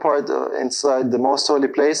final part inside the most holy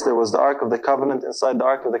place, there was the Ark of the Covenant. Inside the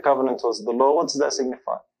Ark of the Covenant was the law. What does that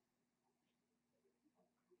signify?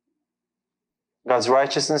 God's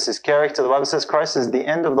righteousness, His character. The Bible says Christ is the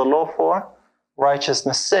end of the law for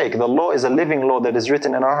righteousness' sake. The law is a living law that is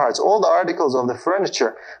written in our hearts. All the articles of the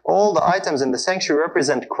furniture, all the items in the sanctuary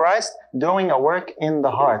represent Christ doing a work in the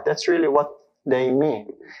heart. That's really what they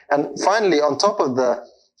mean. And finally, on top of the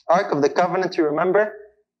Ark of the Covenant, you remember,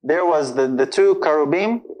 there was the two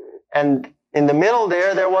cherubim, and in the middle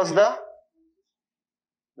there was the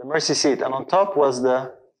mercy seat, and on top was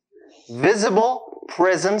the visible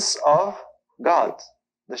presence of God,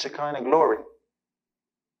 the Shekinah glory.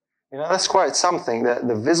 You know, that's quite something,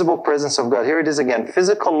 the visible presence of God. Here it is again,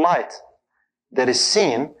 physical light that is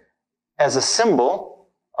seen as a symbol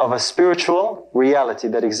of a spiritual reality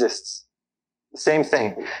that exists. The same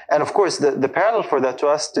thing. And of course, the parallel for that to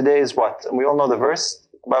us today is what? And we all know the verse.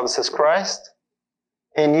 The Bible says, Christ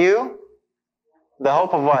in you, the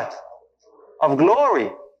hope of what? Of glory.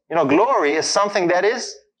 You know, glory is something that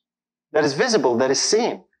is visible, that is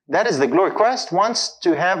seen. That is the glory. Christ wants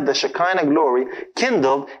to have the Shekinah glory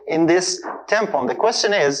kindled in this temple. And the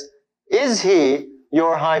question is He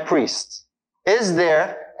your high priest? Is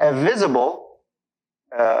there a visible,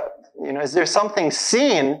 is there something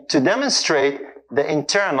seen to demonstrate the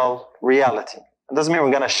internal reality? It doesn't mean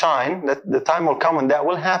we're going to shine. That the time will come when that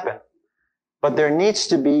will happen. But there needs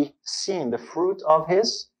to be seen the fruit of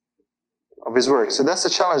His work. So that's the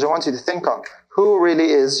challenge I want you to think on. Who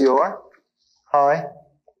really is your high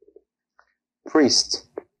priest?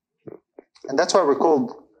 And that's why we're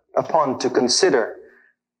called upon to consider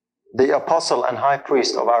the apostle and high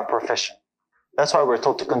priest of our profession. That's why we're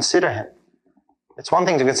told to consider him. It's one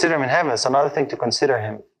thing to consider him in heaven. It's another thing to consider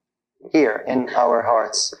him here in our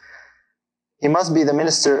hearts. He must be the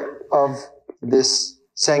minister of this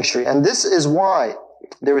sanctuary. And this is why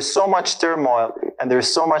there is so much turmoil and there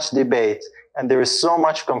is so much debate and there is so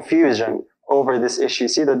much confusion over this issue.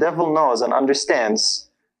 See, the devil knows and understands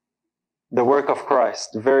the work of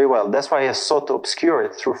Christ very well. That's why he has sought to obscure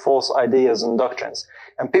it through false ideas and doctrines.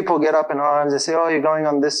 And people get up in arms, they say, oh, you're going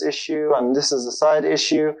on this issue, and this is a side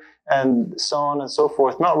issue, and so on and so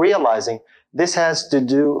forth, not realizing this has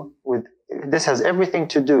everything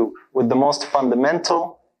to do with the most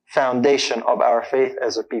fundamental foundation of our faith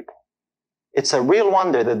as a people. It's a real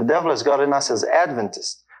wonder that the devil has gotten us as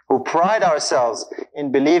Adventists, who pride ourselves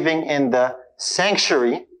in believing in the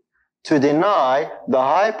sanctuary, to deny the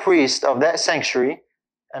high priest of that sanctuary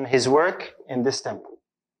and his work in this temple.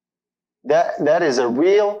 That is a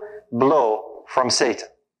real blow from Satan.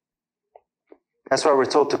 That's why we're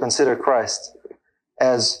told to consider Christ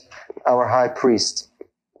as our high priest.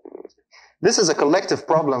 This is a collective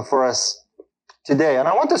problem for us today, and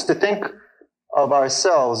I want us to think of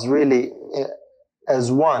ourselves really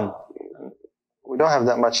as one. We don't have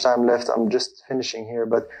that much time left. I'm just finishing here,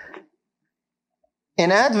 but in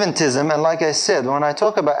Adventism, and like I said, when I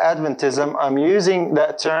talk about Adventism, I'm using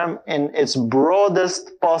that term in its broadest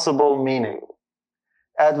possible meaning.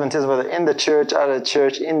 Adventism, whether in the church, out of the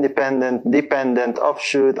church, independent, dependent,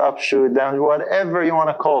 offshoot, down, whatever you want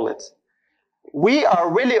to call it. We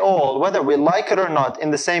are really all, whether we like it or not,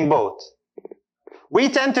 in the same boat. We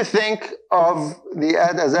tend to think of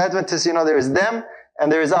as Adventists, there is them and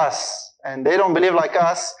there is us. And they don't believe like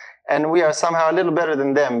us. And we are somehow a little better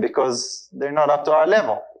than them because they're not up to our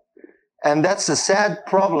level. And that's a sad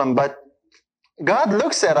problem, but God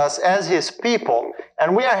looks at us as His people,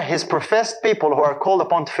 and we are His professed people who are called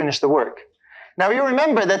upon to finish the work. Now you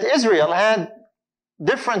remember that Israel had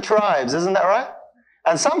different tribes, isn't that right?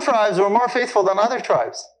 And some tribes were more faithful than other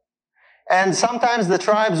tribes. And sometimes the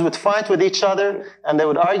tribes would fight with each other, and they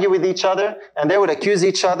would argue with each other, and they would accuse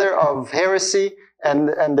each other of heresy,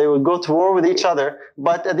 and they would go to war with each other.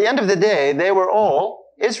 But at the end of the day, they were all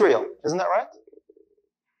Israel. Isn't that right?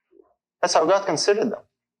 That's how God considered them.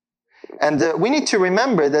 And we need to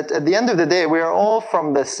remember that at the end of the day, we are all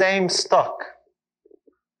from the same stock.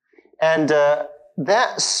 And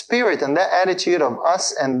that spirit and that attitude of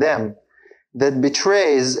us and them that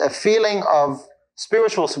betrays a feeling of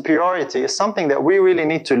spiritual superiority is something that we really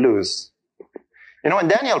need to lose. You know, when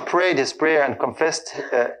Daniel prayed his prayer and confessed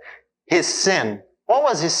his sin, what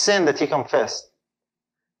was his sin that he confessed?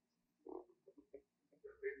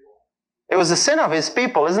 It was the sin of his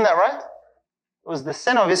people, isn't that right? It was the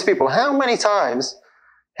sin of his people. How many times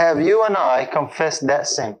have you and I confessed that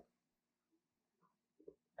sin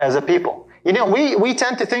as a people? You know, we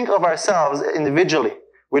tend to think of ourselves individually.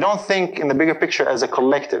 We don't think in the bigger picture as a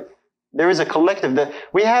collective. There is a collective.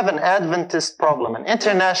 We have an Adventist problem, an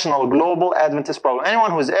international, global Adventist problem.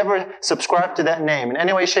 Anyone who's ever subscribed to that name in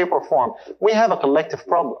any way, shape, or form, we have a collective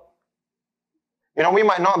problem. You know, we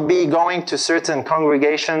might not be going to certain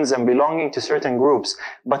congregations and belonging to certain groups,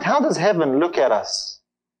 but how does heaven look at us?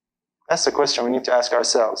 That's the question we need to ask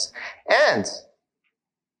ourselves. And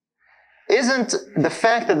isn't the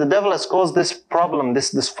fact that the devil has caused this problem,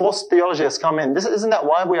 this false theology has come in, isn't that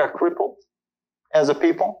why we are crippled as a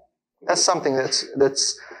people? That's something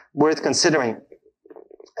that's worth considering.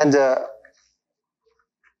 And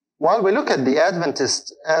while we look at the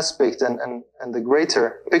Adventist aspect and the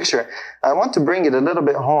greater picture, I want to bring it a little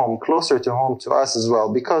bit home, closer to home to us as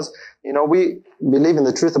well, because, you know, we believe in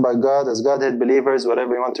the truth about God as Godhead believers,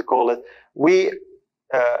 whatever you want to call it. We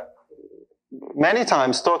many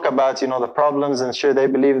times talk about, you know, the problems, and sure, they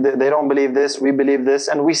don't believe this, we believe this,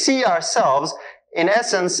 and we see ourselves in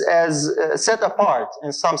essence as set apart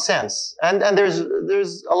in some sense. And there's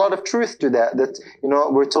a lot of truth to that, you know,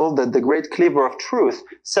 we're told that the great cleaver of truth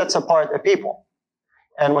sets apart a people.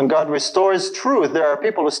 And when God restores truth, there are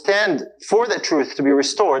people who stand for the truth to be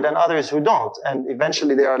restored and others who don't. And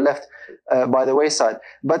eventually they are left by the wayside.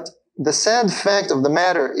 But the sad fact of the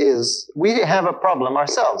matter is we have a problem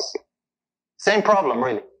ourselves. Same problem,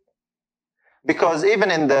 really. Because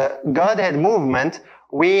even in the Godhead movement,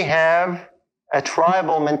 we have a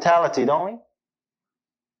tribal mentality, don't we?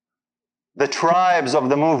 The tribes of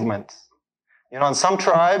the movement. You know, and some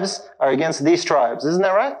tribes are against these tribes. Isn't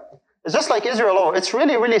that right? It's just like Israel. It's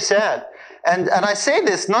really, really sad. And I say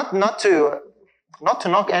this not to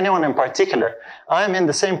knock anyone in particular. I'm in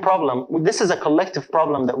the same problem. This is a collective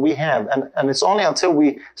problem that we have. And it's only until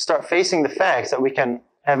we start facing the facts that we can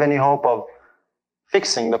have any hope of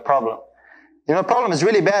fixing the problem. You know, the problem is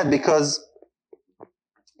really bad because,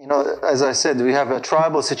 you know, as I said, we have a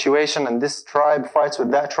tribal situation, and this tribe fights with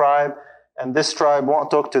that tribe, and this tribe won't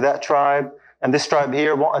talk to that tribe, and this tribe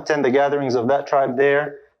here won't attend the gatherings of that tribe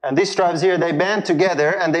there, and these tribes here, they band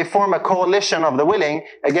together and they form a coalition of the willing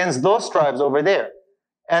against those tribes over there.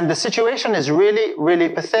 And the situation is really, really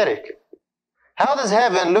pathetic. How does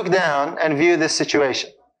heaven look down and view this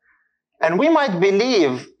situation? And we might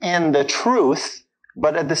believe in the truth,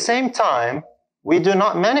 but at the same time, we do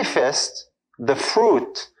not manifest the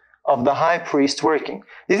fruit of the high priest working.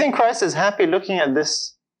 Do you think Christ is happy looking at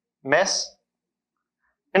this mess?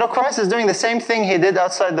 You know, Christ is doing the same thing he did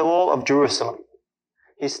outside the wall of Jerusalem.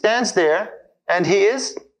 He stands there and he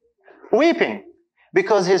is weeping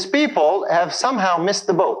because his people have somehow missed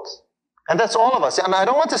the boat. And that's all of us. And I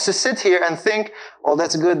don't want us to sit here and think, oh,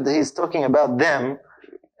 that's good, he's talking about them.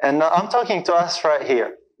 And I'm talking to us right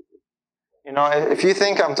here. You know, if you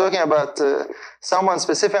think I'm talking about someone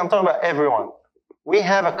specific, I'm talking about everyone. We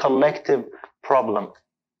have a collective problem.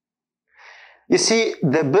 You see,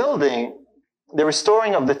 the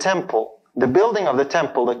restoring of the temple, the building of the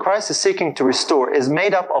temple that Christ is seeking to restore is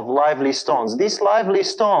made up of lively stones. These lively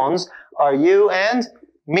stones are you and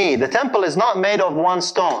me. The temple is not made of one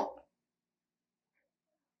stone.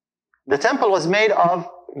 The temple was made of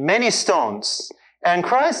many stones. And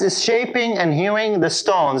Christ is shaping and hewing the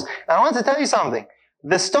stones. And I want to tell you something.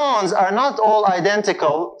 The stones are not all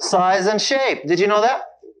identical size and shape. Did you know that?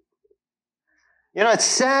 You know, it's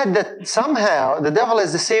sad that somehow the devil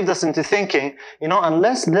has deceived us into thinking, you know,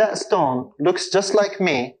 unless that stone looks just like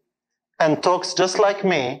me and talks just like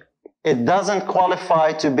me, it doesn't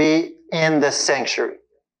qualify to be in the sanctuary.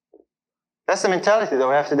 That's the mentality that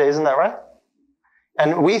we have today, isn't that right?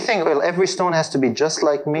 And we think, well, every stone has to be just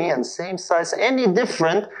like me and same size. Any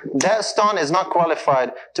different, that stone is not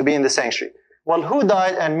qualified to be in the sanctuary. Well, who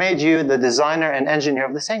died and made you the designer and engineer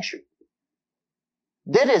of the sanctuary?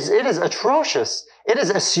 It is atrocious. It is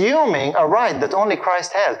assuming a right that only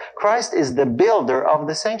Christ has. Christ is the builder of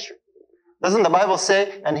the sanctuary. Doesn't the Bible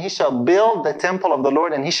say, and he shall build the temple of the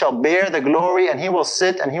Lord, and he shall bear the glory, and he will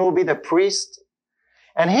sit, and he will be the priest?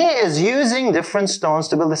 And he is using different stones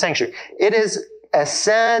to build the sanctuary. It is a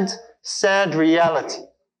sad, sad reality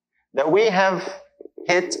that we have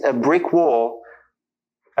hit a brick wall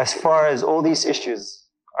as far as all these issues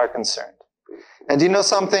are concerned. And you know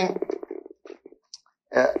something?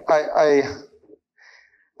 I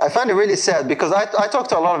find it really sad because I talk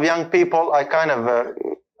to a lot of young people.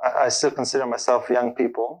 I still consider myself young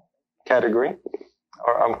people category,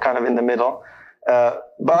 or I'm kind of in the middle.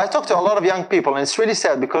 But I talk to a lot of young people, and it's really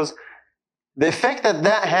sad because the effect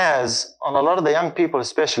that has on a lot of the young people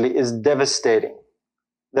especially is devastating.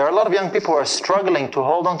 There are a lot of young people who are struggling to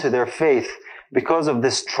hold on to their faith because of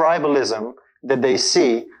this tribalism that they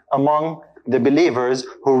see among the believers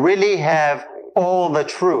who really have all the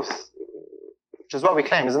truth, which is what we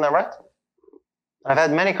claim, isn't that right? I've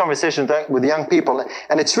had many conversations with young people,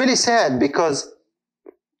 and it's really sad because,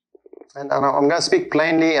 and I'm going to speak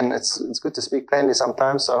plainly, and it's good to speak plainly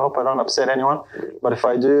sometimes, so I hope I don't upset anyone, but if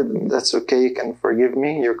I do, that's okay, you can forgive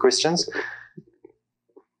me, you're Christians.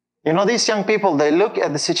 You know, these young people, they look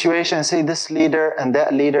at the situation and say, this leader and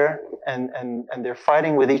that leader, and they're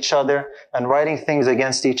fighting with each other and writing things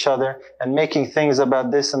against each other and making things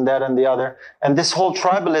about this and that and the other. And this whole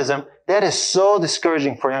tribalism, that is so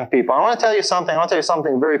discouraging for young people. I want to tell you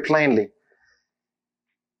something very plainly.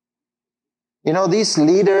 You know, these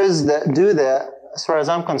leaders that do that, as far as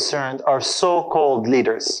I'm concerned, are so-called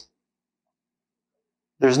leaders.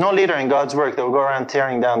 There's no leader in God's work that will go around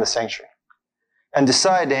tearing down the sanctuary and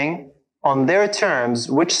deciding on their terms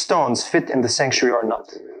which stones fit in the sanctuary or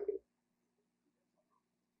not.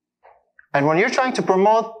 And when you're trying to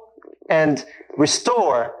promote and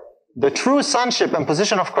restore the true sonship and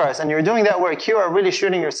position of Christ, and you're doing that work, you are really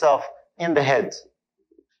shooting yourself in the head.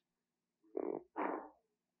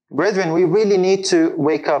 Brethren, we really need to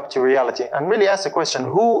wake up to reality and really ask the question,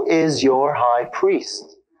 who is your high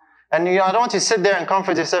priest? And I don't want you to sit there and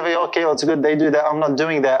comfort yourself, okay, well, it's good they do that, I'm not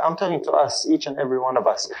doing that. I'm talking to us, each and every one of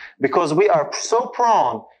us, because we are so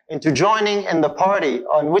prone into joining in the party.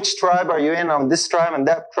 On which tribe are you in? On this tribe and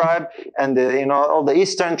that tribe, and all the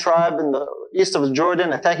eastern tribe in the east of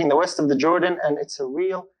Jordan attacking the west of the Jordan, and it's a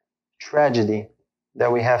real tragedy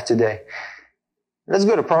that we have today. Let's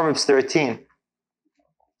go to Proverbs 13.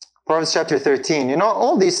 Proverbs chapter 13. You know,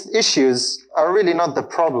 all these issues are really not the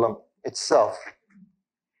problem itself.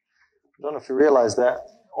 I don't know if you realize that.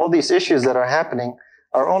 All these issues that are happening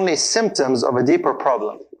are only symptoms of a deeper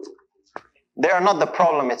problem. They are not the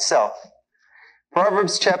problem itself.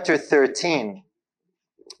 Proverbs chapter 13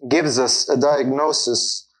 gives us a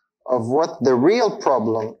diagnosis of what the real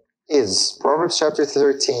problem is. Proverbs chapter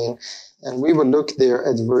 13, and we will look there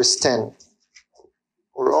at verse 10.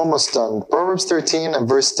 We're almost done. Proverbs 13 and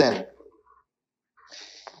verse 10.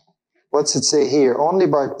 What's it say here? Only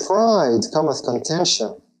by pride cometh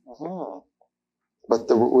contention, but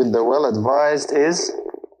with the well-advised is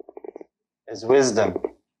wisdom.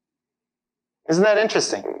 Isn't that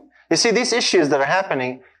interesting? You see, these issues that are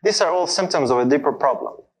happening, these are all symptoms of a deeper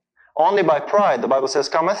problem. Only by pride, the Bible says,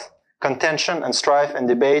 cometh contention and strife and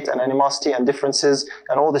debate and animosity and differences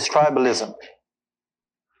and all this tribalism.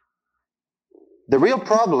 The real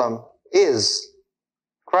problem is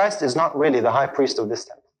Christ is not really the high priest of this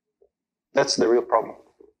temple. That's the real problem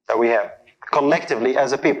that we have collectively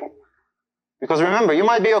as a people. Because remember, you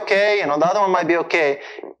might be okay, the other one might be okay.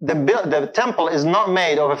 The temple is not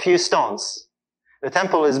made of a few stones. The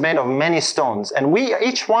temple is made of many stones. And we,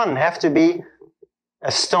 each one, have to be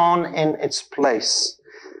a stone in its place.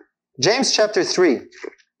 James chapter 3.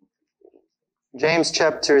 James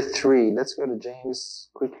chapter 3. Let's go to James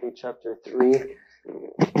quickly, chapter 3.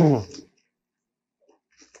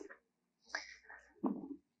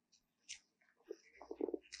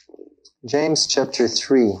 James chapter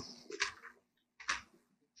 3.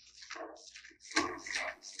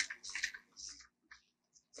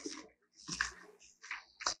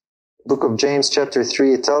 Book of James chapter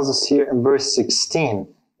 3, it tells us here in verse 16.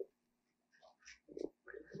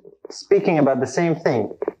 Speaking about the same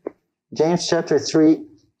thing. James chapter 3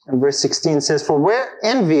 and verse 16 says, for where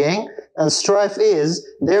envying and strife is,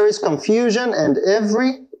 there is confusion and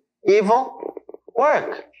every evil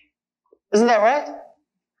work. Isn't that right?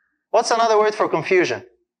 What's another word for confusion?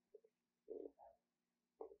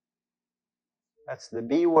 That's the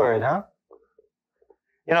B word, huh?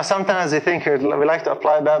 Sometimes they think we like to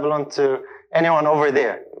apply Babylon to anyone over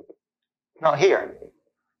there. Not here.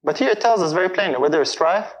 But here it tells us very plainly, where there is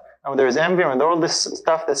strife, and where there is envy, and all this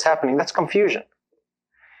stuff that's happening, that's confusion.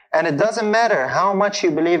 And it doesn't matter how much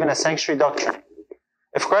you believe in a sanctuary doctrine.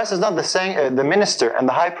 If Christ is not the minister and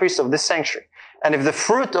the high priest of this sanctuary, and if the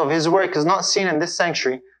fruit of his work is not seen in this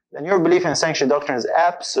sanctuary, then your belief in sanctuary doctrine is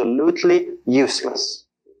absolutely useless.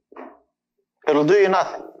 It'll do you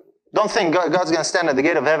nothing. Don't think God's going to stand at the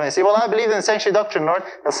gate of heaven and say, well, I believe in the sanctuary doctrine, Lord.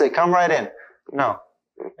 He'll say, come right in. No.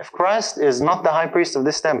 If Christ is not the high priest of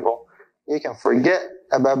this temple, you can forget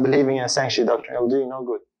about believing in a sanctuary doctrine. It'll do you no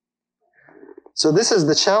good. So this is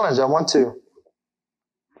the challenge I want to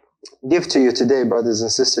give to you today, brothers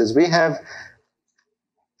and sisters. We have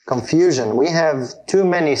confusion. We have too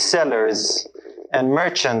many sellers and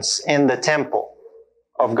merchants in the temple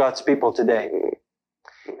of God's people today.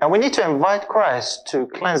 And we need to invite Christ to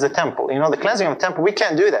cleanse the temple. You know, the cleansing of the temple, we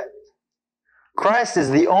can't do that. Christ is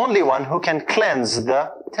the only one who can cleanse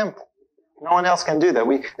the temple. No one else can do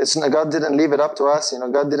that. God didn't leave it up to us. You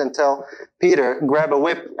know, God didn't tell Peter, grab a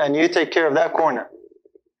whip and you take care of that corner.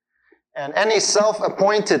 And any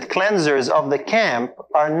self-appointed cleansers of the camp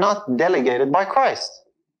are not delegated by Christ.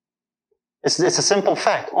 It's a simple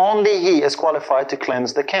fact. Only He is qualified to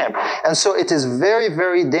cleanse the camp. And so it is very,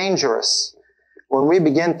 very dangerous when we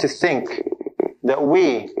begin to think that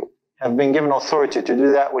we have been given authority to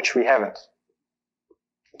do that which we haven't.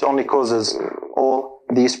 It only causes all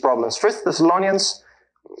these problems. 1 Thessalonians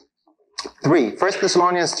 3. 1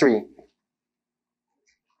 Thessalonians 3.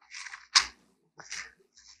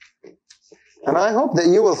 And I hope that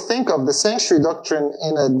you will think of the sanctuary doctrine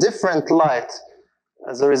in a different light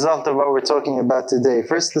as a result of what we're talking about today. 1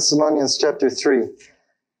 Thessalonians chapter 3.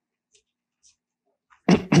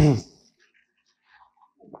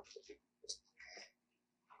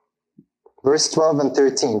 Verse 12 and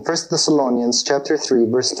 13. 1 Thessalonians chapter 3,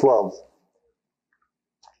 verse 12.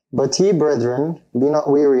 But ye, brethren, be not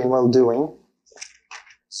weary in well-doing.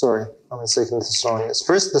 Sorry, I'm in 2 Thessalonians.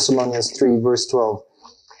 1 Thessalonians 3, verse 12.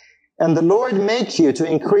 And the Lord make you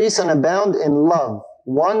to increase and abound in love,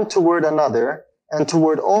 one toward another, and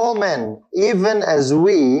toward all men, even as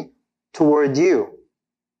we toward you.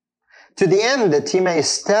 To the end that He may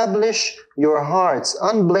establish your hearts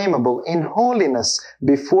unblameable in holiness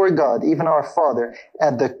before God, even our Father,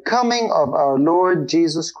 at the coming of our Lord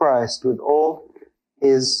Jesus Christ with all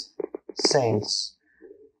His saints.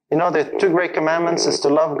 You know, the two great commandments is to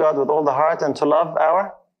love God with all the heart and to love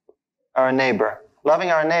our neighbor.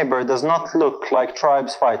 Loving our neighbor does not look like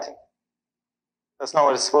tribes fighting. That's not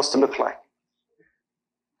what it's supposed to look like.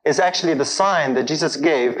 It's actually the sign that Jesus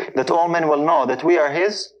gave that all men will know that we are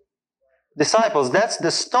His disciples. That's the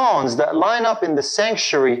stones that line up in the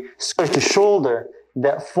sanctuary shoulder to shoulder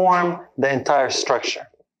that form the entire structure.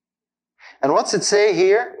 And what's it say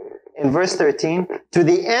here in verse 13? To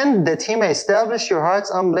the end that He may establish your hearts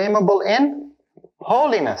unblameable in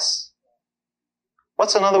holiness.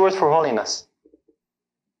 What's another word for holiness?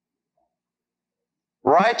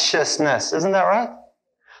 Righteousness. Isn't that right?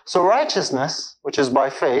 So righteousness, which is by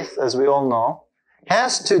faith, as we all know,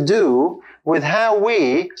 has to do with how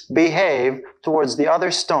we behave towards the other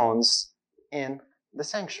stones in the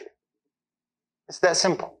sanctuary. It's that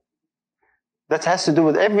simple. That has to do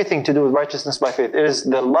with everything to do with righteousness by faith. It is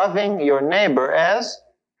the loving your neighbor as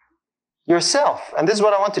yourself. And this is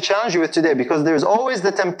what I want to challenge you with today, because there's always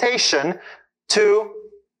the temptation to,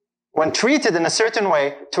 when treated in a certain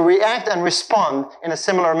way, to react and respond in a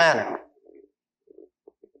similar manner.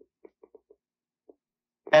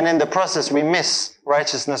 And in the process, we miss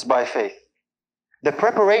righteousness by faith. The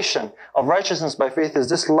preparation of righteousness by faith is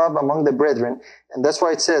this love among the brethren. And that's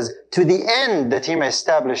why it says, to the end that He may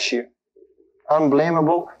establish you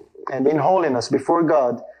unblameable and in holiness before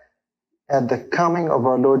God at the coming of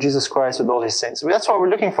our Lord Jesus Christ with all His saints. That's what we're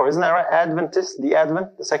looking for, isn't that right? Adventist, the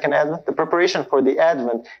Advent, the second Advent. The preparation for the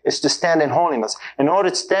Advent is to stand in holiness. In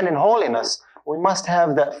order to stand in holiness, we must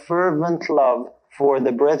have that fervent love for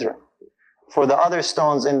the brethren, for the other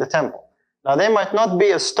stones in the temple. Now, they might not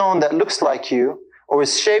be a stone that looks like you, or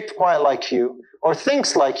is shaped quite like you, or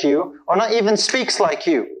thinks like you, or not even speaks like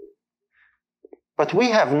you. But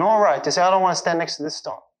we have no right to say, I don't want to stand next to this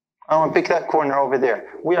stone. I want to pick that corner over there.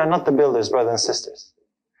 We are not the builders, brothers and sisters.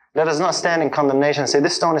 Let us not stand in condemnation and say,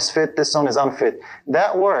 this stone is fit, this stone is unfit.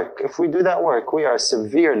 That work, if we do that work, we are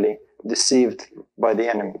severely deceived by the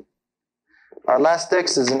enemy. Our last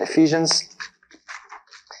text is in Ephesians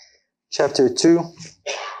chapter 2.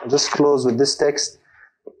 I'll just close with this text.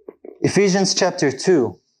 Ephesians chapter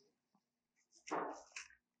 2.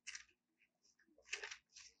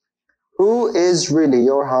 Who is really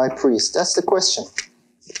your high priest? That's the question.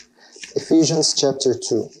 Ephesians chapter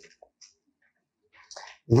 2.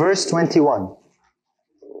 Verse 21.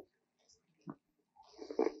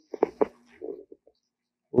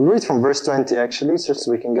 We'll read from verse 20 actually, just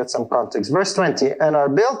so we can get some context. Verse 20, and are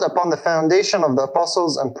built upon the foundation of the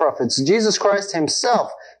apostles and prophets, Jesus Christ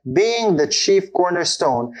Himself being the chief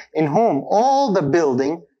cornerstone, in whom all the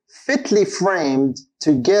building fitly framed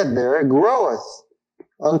together groweth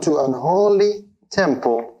unto an holy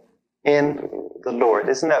temple in the Lord.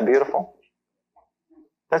 Isn't that beautiful?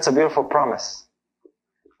 That's a beautiful promise.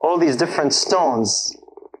 All these different stones,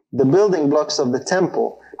 the building blocks of the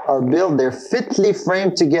temple, are built, they're fitly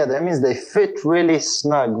framed together. That means they fit really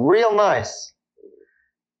snug, real nice.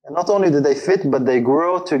 And not only do they fit, but they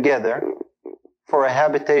grow together for a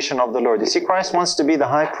habitation of the Lord. You see, Christ wants to be the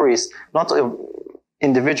high priest, not of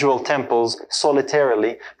individual temples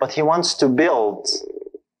solitarily, but he wants to build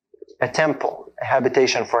a temple, a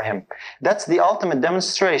habitation for him. That's the ultimate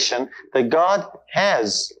demonstration that God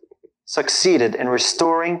has succeeded in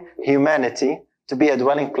restoring humanity to be a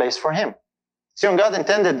dwelling place for him. See, when God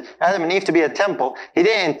intended Adam and Eve to be a temple, he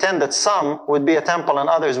didn't intend that some would be a temple and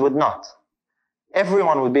others would not.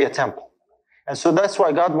 Everyone would be a temple. And so that's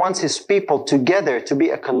why God wants his people together to be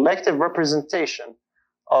a collective representation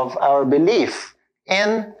of our belief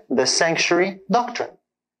in the sanctuary doctrine.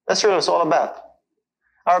 That's what it's all about.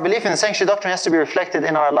 Our belief in the sanctuary doctrine has to be reflected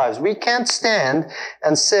in our lives. We can't stand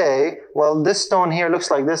and say, well, this stone here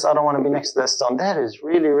looks like this, I don't want to be next to that stone. That is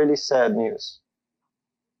really, really sad news.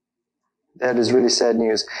 That is really sad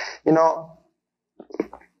news. You know,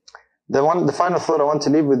 the final thought I want to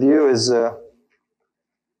leave with you is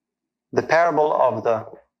the parable of the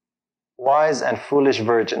wise and foolish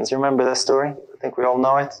virgins. You remember that story? I think we all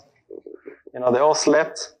know it. You know, they all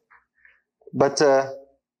slept. But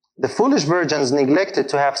the foolish virgins neglected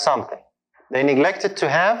to have something. They neglected to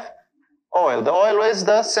have oil. The oil is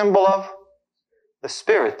the symbol of the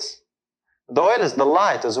Spirit. The oil is the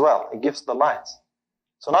light as well. It gives the light.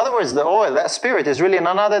 So in other words, the oil, that Spirit, is really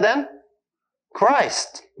none other than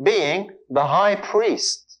Christ being the high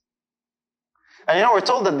priest. And you know, we're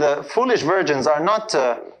told that the foolish virgins are not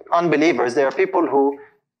unbelievers. They are people who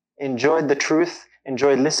enjoyed the truth,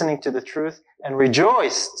 enjoyed listening to the truth, and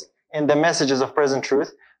rejoiced in the messages of present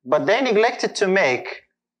truth. But they neglected to make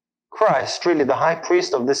Christ really the high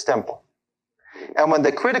priest of this temple. And when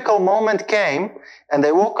the critical moment came, and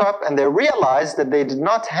they woke up and they realized that they did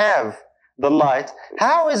not have the light,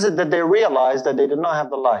 how is it that they realized that they did not have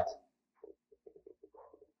the light?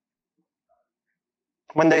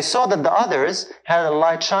 When they saw that the others had a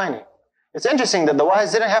light shining. It's interesting that the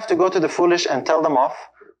wise didn't have to go to the foolish and tell them off,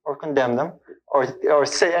 or condemn them, or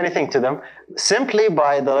say anything to them. Simply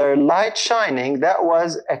by their light shining, that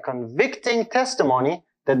was a convicting testimony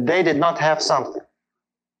that they did not have something.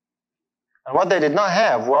 And what they did not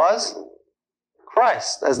have was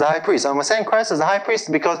Christ as the high priest. And we're saying Christ as the high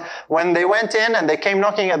priest because when they went in and they came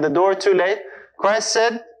knocking at the door too late, Christ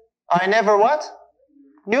said, I never what?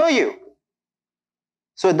 Knew you.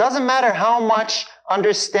 So it doesn't matter how much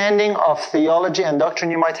understanding of theology and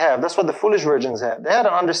doctrine you might have. That's what the foolish virgins had. They had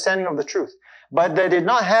an understanding of the truth. But they did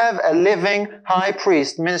not have a living high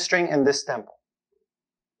priest ministering in this temple.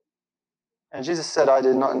 And Jesus said, I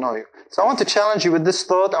did not know you. So I want to challenge you with this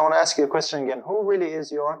thought. I want to ask you a question again. Who really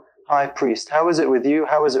is your high priest? How is it with you?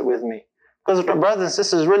 How is it with me? Because brothers and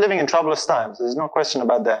sisters, we're living in troublous times. There's no question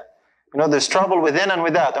about that. You know, there's trouble within and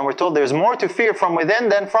without. And we're told there's more to fear from within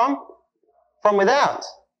than from without.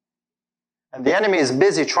 And the enemy is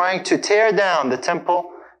busy trying to tear down the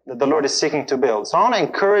temple that the Lord is seeking to build. So I want to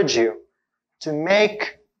encourage you to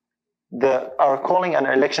make our calling and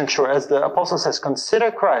our election sure. As the apostle says,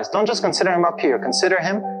 consider Christ. Don't just consider him up here. Consider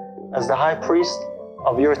him as the high priest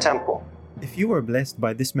of your temple. If you were blessed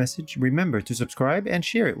by this message, remember to subscribe and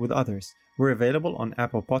share it with others. We're available on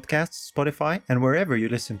Apple Podcasts, Spotify, and wherever you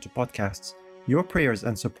listen to podcasts. Your prayers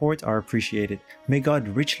and support are appreciated. May God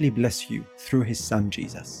richly bless you through his Son,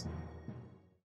 Jesus.